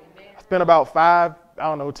 I spent about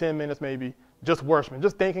 10 minutes maybe, just worshiping,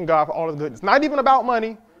 just thanking God for all his goodness. Not even about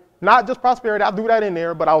money, not just prosperity. I'll do that in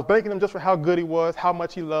there, but I was thanking him just for how good he was, how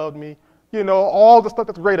much he loved me. You know, all the stuff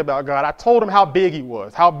that's great about God. I told him how big he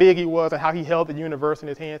was, and how he held the universe in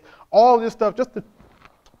his hands. All this stuff just to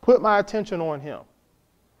put my attention on him.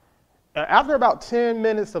 And after about 10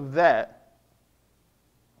 minutes of that,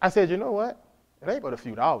 I said, you know what? It ain't but a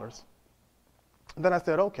few dollars. And then I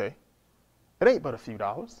said, okay, it ain't but a few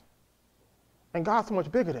dollars. And God's so much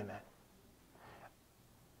bigger than that.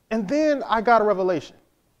 And then I got a revelation.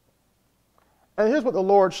 And here's what the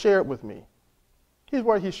Lord shared with me. Here's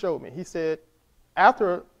what he showed me. He said,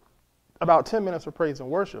 after about 10 minutes of praise and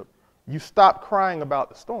worship, you stopped crying about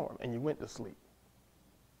the storm and you went to sleep.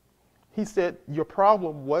 He said, your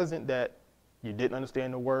problem wasn't that you didn't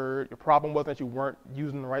understand the word. Your problem wasn't that you weren't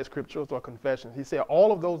using the right scriptures or confessions. He said,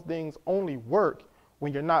 all of those things only work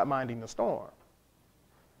when you're not minding the storm.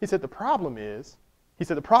 He said, the problem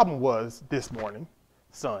was this morning,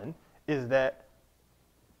 son, is that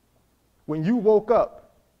when you woke up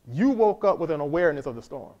with an awareness of the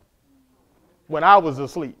storm when I was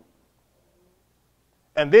asleep.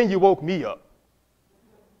 And then you woke me up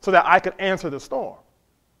so that I could answer the storm.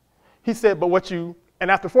 He said, and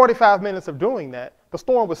after 45 minutes of doing that, the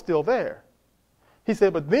storm was still there. He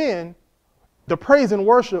said, but then the praise and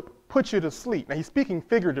worship put you to sleep. Now he's speaking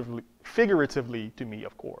figuratively to me,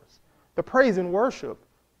 of course. The praise and worship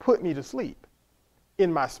put me to sleep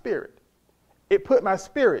in my spirit. It put my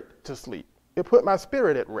spirit to sleep. It put my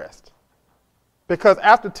spirit at rest. Because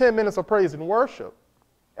after 10 minutes of praise and worship,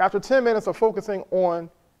 after 10 minutes of focusing on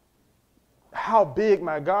how big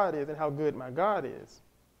my God is and how good my God is,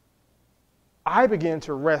 I began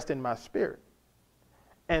to rest in my spirit.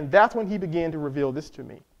 And that's when he began to reveal this to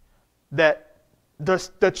me, that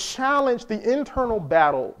the challenge, the internal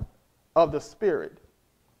battle of the spirit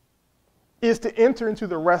is to enter into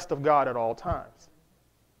the rest of God at all times.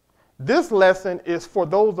 This lesson is for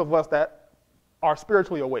those of us that are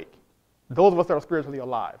spiritually awake, those of us that are spiritually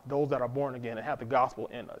alive, those that are born again and have the gospel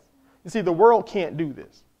in us. You see, the world can't do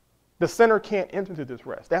this. The sinner can't enter into this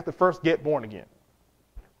rest. They have to first get born again.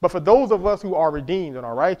 But for those of us who are redeemed and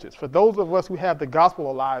are righteous, for those of us who have the gospel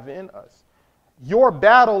alive in us, your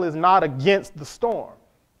battle is not against the storm.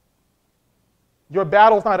 Your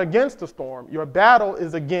battle is not against the storm. Your battle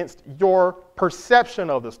is against your perception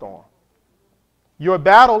of the storm. Your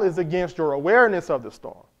battle is against your awareness of the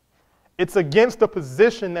storm. It's against the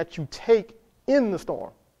position that you take in the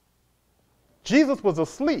storm. Jesus was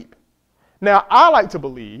asleep. Now, I like to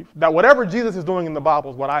believe that whatever Jesus is doing in the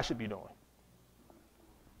Bible is what I should be doing.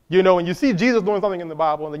 You know, when you see Jesus doing something in the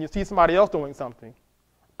Bible and then you see somebody else doing something,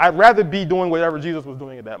 I'd rather be doing whatever Jesus was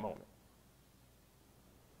doing at that moment.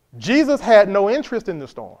 Jesus had no interest in the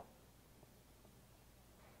storm.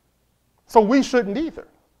 So we shouldn't either.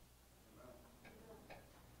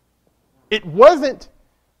 It wasn't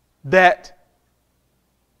that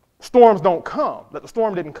storms don't come, that the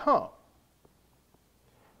storm didn't come.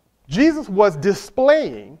 Jesus was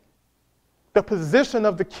displaying the position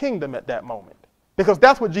of the kingdom at that moment, because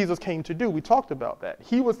that's what Jesus came to do. We talked about that.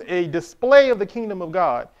 He was a display of the kingdom of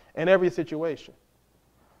God in every situation.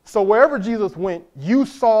 So wherever Jesus went, you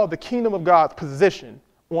saw the kingdom of God's position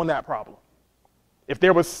on that problem. If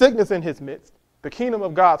there was sickness in his midst, the kingdom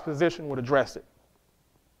of God's position would address it.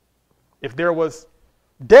 If there was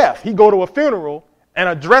death, he'd go to a funeral and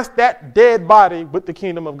address that dead body with the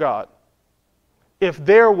kingdom of God. If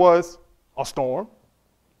there was a storm,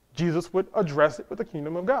 Jesus would address it with the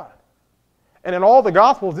kingdom of God. And in all the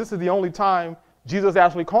Gospels, this is the only time Jesus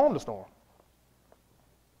actually calmed the storm.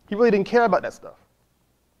 He really didn't care about that stuff.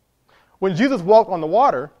 When Jesus walked on the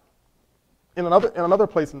water, in another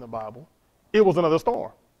place in the Bible, it was another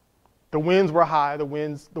storm. The winds were high, the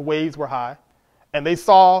waves were high, and they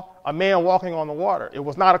saw a man walking on the water. It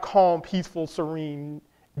was not a calm, peaceful, serene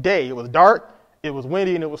day. It was dark, it was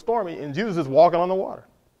windy, and it was stormy, and Jesus is walking on the water.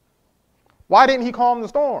 Why didn't he calm the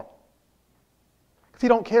storm? Because he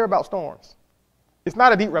don't care about storms. It's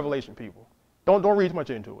not a deep revelation, people. Don't read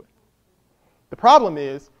much into it. The problem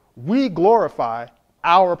is we glorify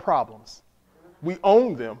our problems. We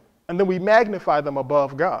own them, and then we magnify them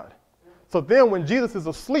above God. So then when Jesus is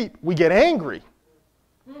asleep, we get angry.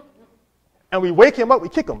 And we wake him up, we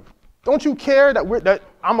kick him. Don't you care that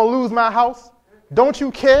I'm going to lose my house? Don't you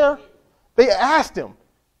care? They asked him.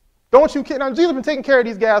 Don't you care? Now, Jesus has been taking care of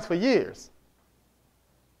these guys for years.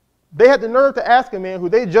 They had the nerve to ask a man who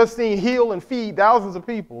they just seen heal and feed thousands of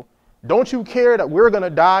people, don't you care that we're going to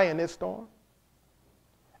die in this storm?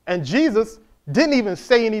 And Jesus didn't even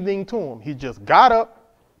say anything to him. He just got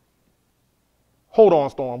up, hold on,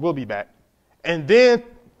 storm, we'll be back, and then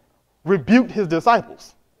rebuked his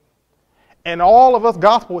disciples. And all of us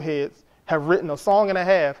gospel heads have written a song and a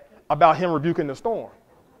half about him rebuking the storm.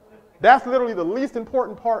 That's literally the least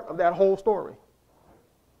important part of that whole story.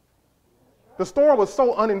 The storm was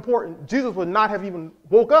so unimportant, Jesus would not have even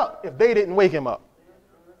woke up if they didn't wake him up.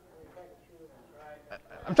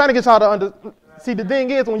 I'm trying to get y'all to see, the thing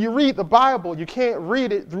is, when you read the Bible, you can't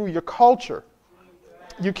read it through your culture.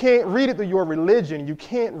 You can't read it through your religion. You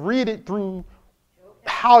can't read it through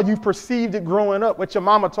how you perceived it growing up, what your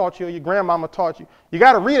mama taught you or your grandmama taught you. You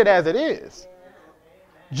got to read it as it is.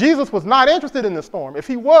 Jesus was not interested in the storm. If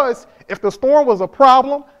the storm was a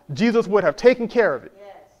problem, Jesus would have taken care of it.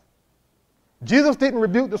 Jesus didn't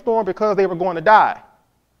rebuke the storm because they were going to die.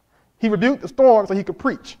 He rebuked the storm so he could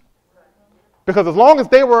preach. Because as long as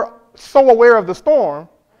they were so aware of the storm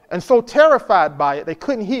and so terrified by it, they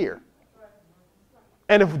couldn't hear.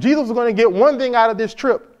 And if Jesus was going to get one thing out of this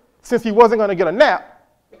trip, since he wasn't going to get a nap,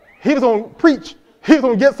 he was going to preach. He was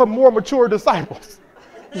going to get some more mature disciples.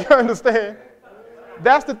 You understand?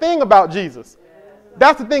 That's the thing about Jesus.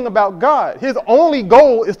 That's the thing about God. His only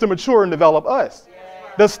goal is to mature and develop us.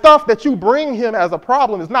 The stuff that you bring him as a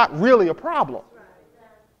problem is not really a problem.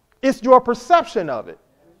 It's your perception of it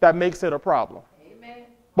that makes it a problem. Amen.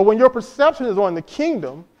 But when your perception is on the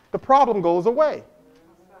kingdom, the problem goes away.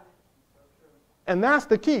 And that's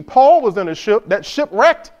the key. Paul was in a ship that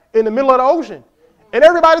shipwrecked in the middle of the ocean, and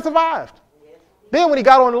everybody survived. Then when he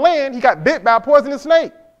got on the land, he got bit by a poisonous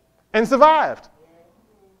snake and survived.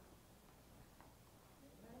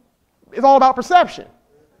 It's all about perception.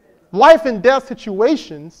 Life and death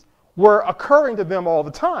situations were occurring to them all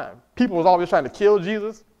the time. People was always trying to kill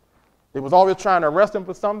Jesus. They was always trying to arrest him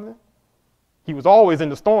for something. He was always in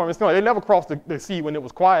the storm. It's like they never crossed the sea when it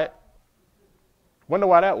was quiet. Wonder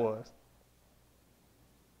why that was.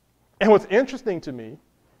 And what's interesting to me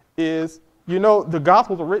is, the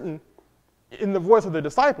Gospels were written in the voice of the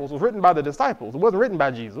disciples. It was written by the disciples. It wasn't written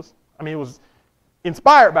by Jesus. I mean, it was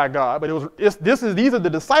inspired by God, but these are the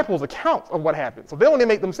disciples' accounts of what happened. So they only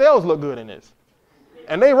make themselves look good in this.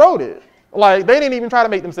 And they wrote it. Like, they didn't even try to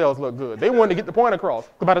make themselves look good. They wanted to get the point across.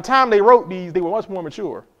 Because by the time they wrote these, they were much more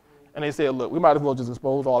mature. And they said, look, we might as well just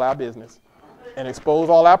expose all our business and expose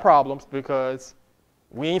all our problems, because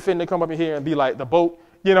we ain't finna come up in here and be like the boat.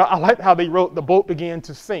 I like how they wrote the boat began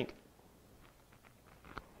to sink.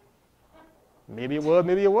 Maybe it was,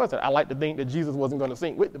 maybe it wasn't. I like to think that Jesus wasn't going to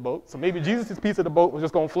sink with the boat. So maybe Jesus' piece of the boat was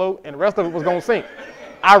just going to float and the rest of it was going to sink.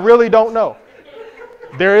 I really don't know.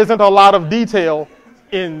 There isn't a lot of detail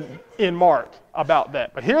in Mark about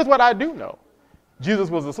that. But here's what I do know. Jesus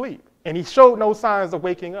was asleep, and he showed no signs of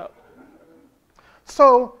waking up.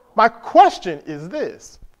 So my question is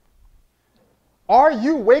this. Are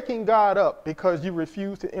you waking God up because you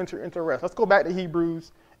refuse to enter into rest? Let's go back to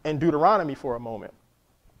Hebrews and Deuteronomy for a moment.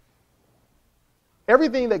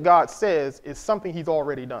 Everything that God says is something he's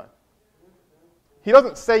already done. He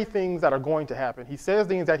doesn't say things that are going to happen. He says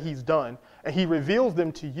things that he's done, and he reveals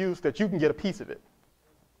them to you so that you can get a piece of it.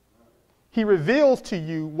 He reveals to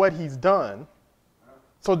you what he's done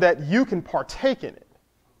so that you can partake in it.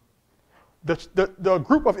 The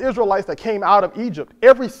group of Israelites that came out of Egypt,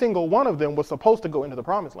 every single one of them was supposed to go into the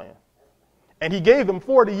promised land. And he gave them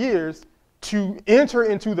 40 years to enter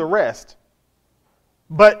into the rest.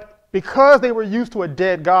 But because they were used to a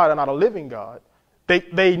dead God and not a living God,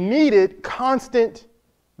 they needed constant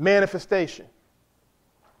manifestation.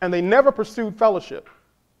 And they never pursued fellowship.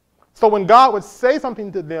 So when God would say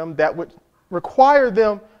something to them that would require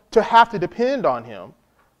them to have to depend on him,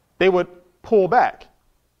 they would pull back.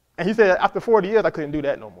 And he said, after 40 years, I couldn't do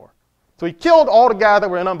that no more. So he killed all the guys that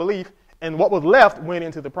were in unbelief, and what was left went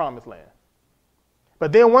into the promised land.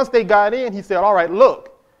 But then once they got in, he said, all right,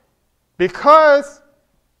 look, because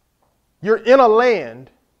you're in a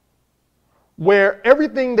land where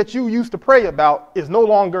everything that you used to pray about is no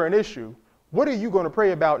longer an issue, what are you going to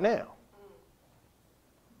pray about now?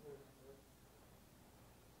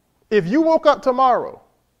 If you woke up tomorrow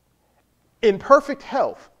in perfect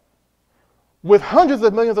health, with hundreds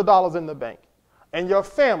of millions of dollars in the bank, and your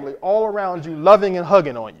family all around you loving and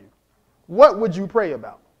hugging on you, what would you pray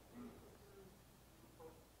about?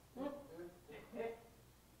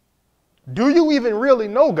 Do you even really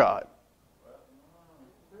know God?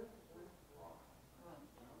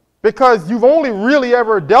 Because you've only really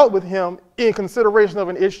ever dealt with him in consideration of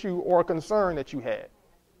an issue or a concern that you had.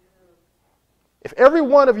 If every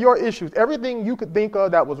one of your issues, everything you could think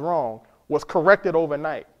of that was wrong, was corrected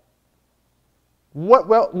overnight,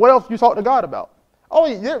 what else you talk to God about?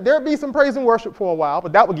 Oh, there'd be some praise and worship for a while,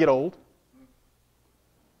 but that would get old.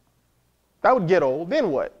 That would get old.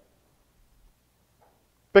 Then what?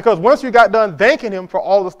 Because once you got done thanking him for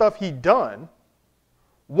all the stuff he'd done,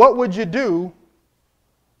 what would you do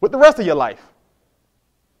with the rest of your life?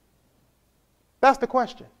 That's the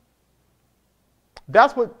question.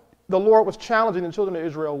 That's what the Lord was challenging the children of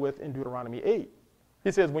Israel with in Deuteronomy 8.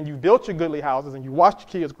 He says, when you built your goodly houses and you watched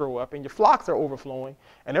your kids grow up and your flocks are overflowing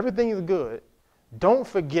and everything is good, don't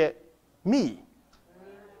forget me.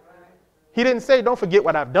 He didn't say, don't forget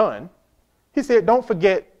what I've done. He said, don't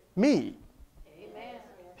forget me. Amen.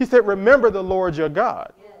 He said, remember the Lord your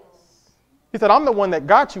God. Yes. He said, I'm the one that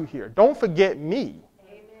got you here. Don't forget me.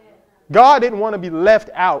 Amen. God didn't want to be left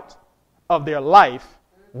out of their life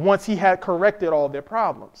once he had corrected all their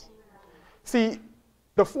problems. See,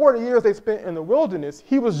 the 40 years they spent in the wilderness,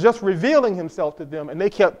 he was just revealing himself to them, and they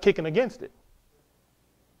kept kicking against it.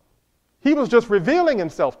 He was just revealing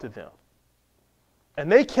himself to them.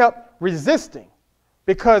 And they kept resisting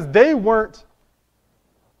because they weren't,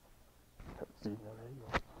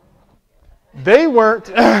 I'm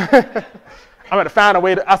going to find a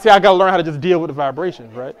way to, I got to learn how to just deal with the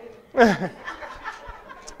vibrations, right?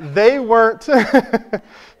 They weren't,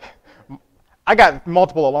 I got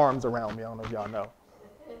multiple alarms around me, I don't know if y'all know.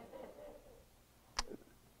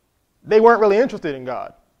 They weren't really interested in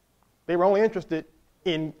God. They were only interested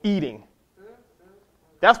in eating.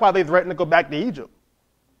 That's why they threatened to go back to Egypt.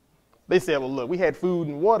 They said, well, look, we had food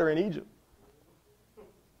and water in Egypt.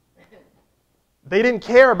 They didn't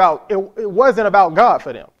care about, it wasn't about God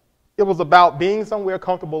for them. It was about being somewhere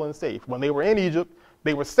comfortable and safe. When they were in Egypt,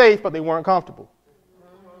 they were safe, but they weren't comfortable.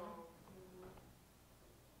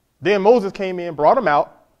 Then Moses came in, brought them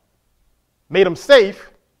out, made them safe,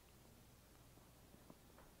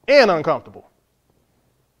 and uncomfortable.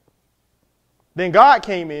 Then God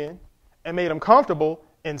came in and made them comfortable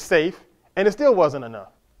and safe, and it still wasn't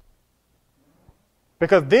enough.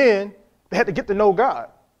 Because then they had to get to know God.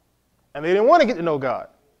 And they didn't want to get to know God.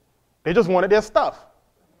 They just wanted their stuff.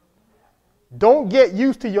 Don't get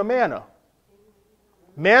used to your manna.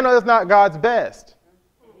 Manna is not God's best.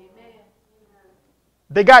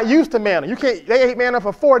 They got used to manna. They ate manna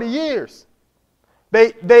for 40 years.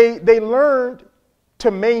 They learned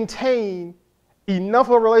to maintain enough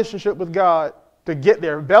of a relationship with God to get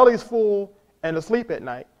their bellies full and to sleep at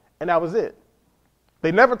night, and that was it.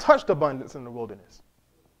 They never touched abundance in the wilderness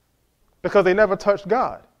because they never touched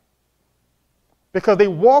God, because they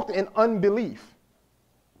walked in unbelief.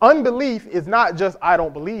 Unbelief is not just, I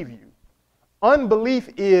don't believe you. Unbelief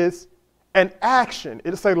is an action.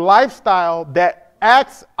 It's a lifestyle that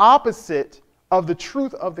acts opposite of the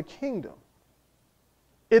truth of the kingdom.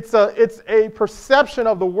 It's a perception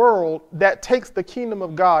of the world that takes the kingdom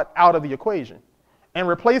of God out of the equation and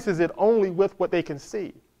replaces it only with what they can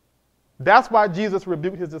see. That's why Jesus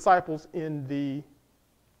rebuked his disciples in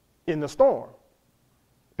the storm,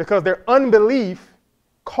 because their unbelief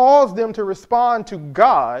caused them to respond to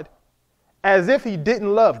God as if he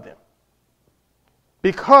didn't love them,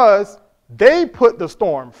 because they put the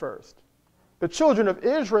storm first. The children of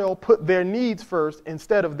Israel put their needs first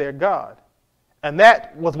instead of their God. And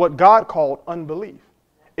that was what God called unbelief.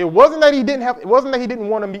 It wasn't that he didn't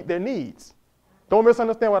want to meet their needs. Don't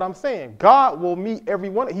misunderstand what I'm saying. God will meet every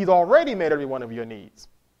one. He's already met every one of your needs.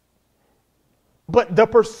 But the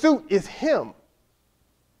pursuit is him.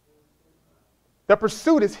 The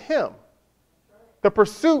pursuit is him. The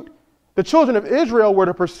pursuit, the children of Israel were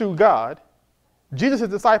to pursue God. Jesus'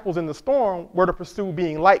 disciples in the storm were to pursue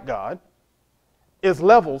being like God. It's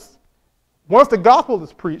levels. Once the gospel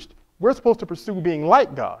is preached, we're supposed to pursue being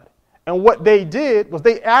like God. And what they did was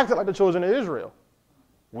they acted like the children of Israel.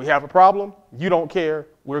 We have a problem. You don't care.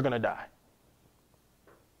 We're going to die.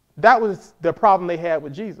 That was the problem they had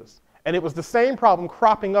with Jesus. And it was the same problem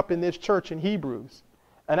cropping up in this church in Hebrews.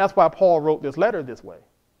 And that's why Paul wrote this letter this way.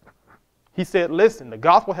 He said, listen, the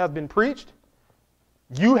gospel has been preached.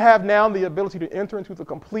 You have now the ability to enter into the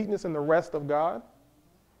completeness and the rest of God.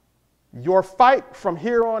 Your fight from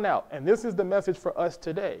here on out, and this is the message for us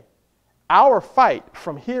today, our fight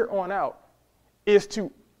from here on out is to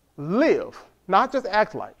live, not just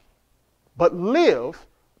act like, but live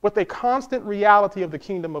with a constant reality of the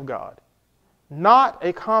kingdom of God, not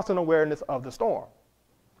a constant awareness of the storm.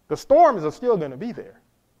 The storms are still going to be there,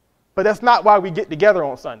 but that's not why we get together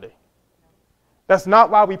on Sunday. That's not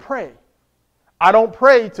why we pray. I don't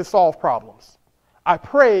pray to solve problems. I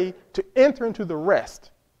pray to enter into the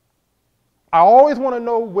rest. I always want to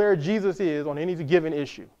know where Jesus is on any given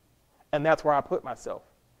issue, and that's where I put myself.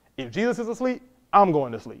 If Jesus is asleep, I'm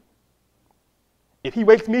going to sleep. If he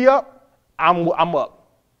wakes me up, I'm up.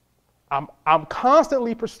 I'm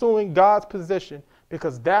constantly pursuing God's position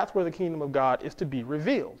because that's where the kingdom of God is to be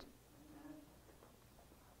revealed.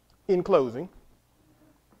 In closing,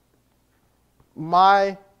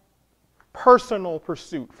 my personal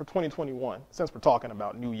pursuit for 2021, since we're talking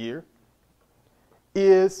about New Year,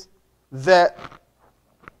 is that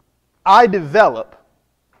I develop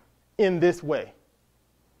in this way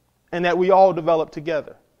and that we all develop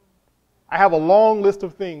together. I have a long list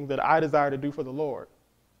of things that I desire to do for the Lord.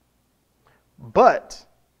 But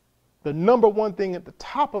the number one thing at the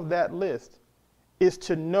top of that list is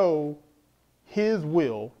to know his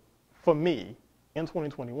will for me in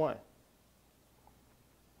 2021.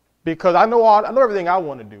 Because I know everything I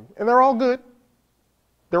want to do, and they're all good.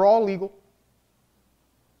 They're all legal.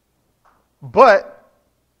 But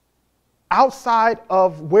outside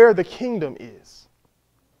of where the kingdom is,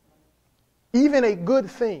 even a good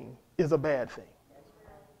thing is a bad thing.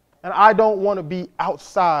 And I don't want to be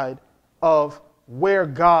outside of where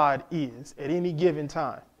God is at any given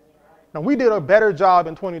time. Now, we did a better job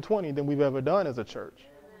in 2020 than we've ever done as a church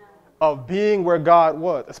of being where God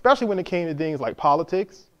was, especially when it came to things like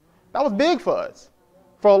politics. That was big for us.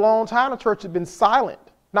 For a long time, the church had been silent,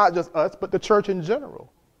 not just us, but the church in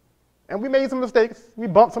general. And we made some mistakes. We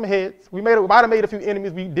bumped some heads. We might have made a few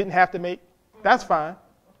enemies we didn't have to make. That's fine.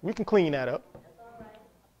 We can clean that up.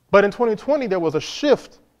 But in 2020, there was a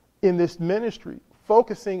shift in this ministry,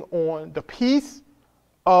 focusing on the peace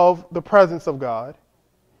of the presence of God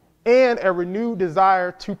and a renewed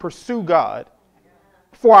desire to pursue God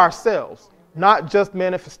for ourselves, not just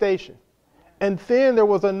manifestation. And then there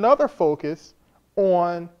was another focus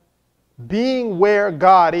on being where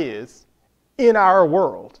God is in our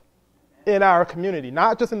world, in our community,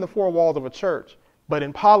 not just in the four walls of a church, but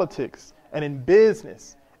in politics and in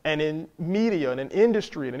business and in media and in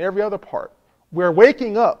industry and in every other part. We're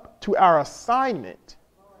waking up to our assignment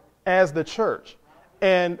as the church.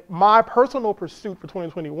 And my personal pursuit for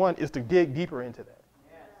 2021 is to dig deeper into that,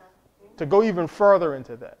 to go even further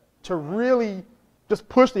into that, to really just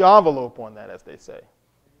push the envelope on that, as they say.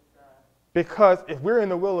 Because if we're in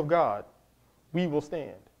the will of God, we will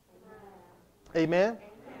stand. Amen?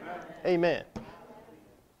 Amen.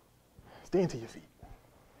 Stand to your feet.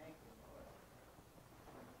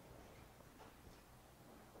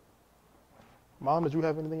 Mom, did you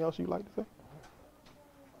have anything else you'd like to say?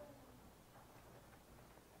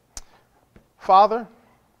 Father,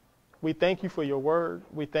 we thank you for your word.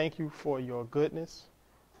 We thank you for your goodness.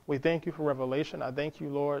 We thank you for revelation. I thank you,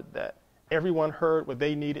 Lord, that everyone heard what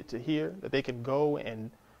they needed to hear, that they can go and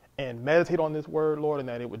meditate on this word, Lord, and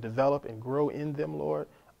that it would develop and grow in them, Lord,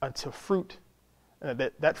 until fruit, and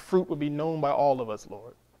that fruit would be known by all of us,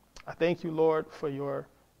 Lord. I thank you, Lord, for your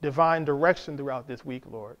divine direction throughout this week,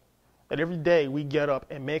 Lord, that every day we get up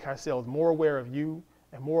and make ourselves more aware of you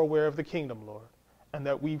and more aware of the kingdom, Lord, and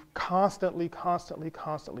that we constantly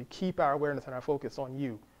keep our awareness and our focus on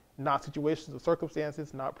you, not situations or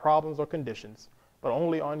circumstances, not problems or conditions, but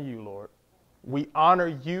only on you, Lord. We honor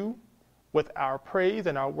you with our praise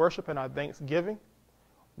and our worship and our thanksgiving.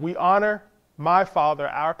 We honor my father,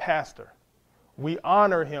 our pastor. We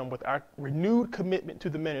honor him with our renewed commitment to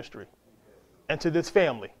the ministry and to this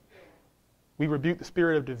family. We rebuke the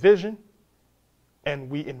spirit of division. And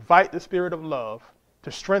we invite the spirit of love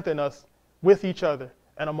to strengthen us with each other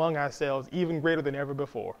and among ourselves even greater than ever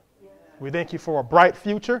before. We thank you for a bright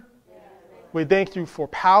future. We thank you for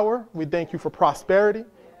power. We thank you for prosperity.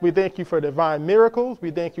 We thank you for divine miracles.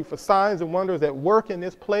 We thank you for signs and wonders that work in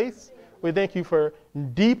this place. We thank you for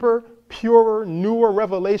deeper, purer, newer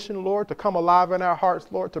revelation, Lord, to come alive in our hearts,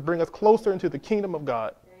 Lord, to bring us closer into the kingdom of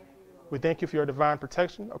God. We thank you for your divine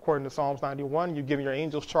protection. According to Psalms 91, you've given your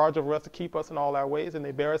angels charge over us to keep us in all our ways, and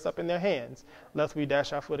they bear us up in their hands, lest we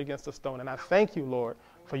dash our foot against a stone. And I thank you, Lord,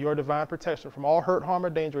 for your divine protection from all hurt, harm, or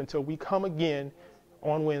danger until we come again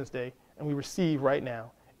on Wednesday and we receive right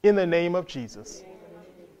now. In the name of Jesus.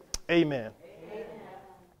 Amen.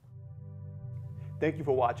 Thank you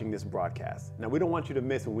for watching this broadcast. Now, we don't want you to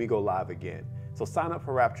miss when we go live again. So sign up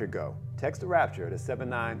for Rapture Go. Text Rapture to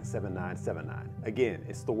 797979. Again,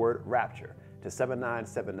 it's the word Rapture to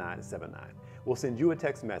 797979. We'll send you a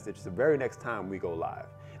text message the very next time we go live.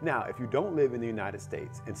 Now, if you don't live in the United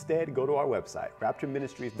States, instead go to our website,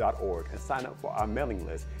 raptureministries.org, and sign up for our mailing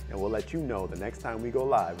list, and we'll let you know the next time we go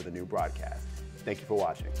live with a new broadcast. Thank you for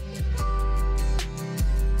watching.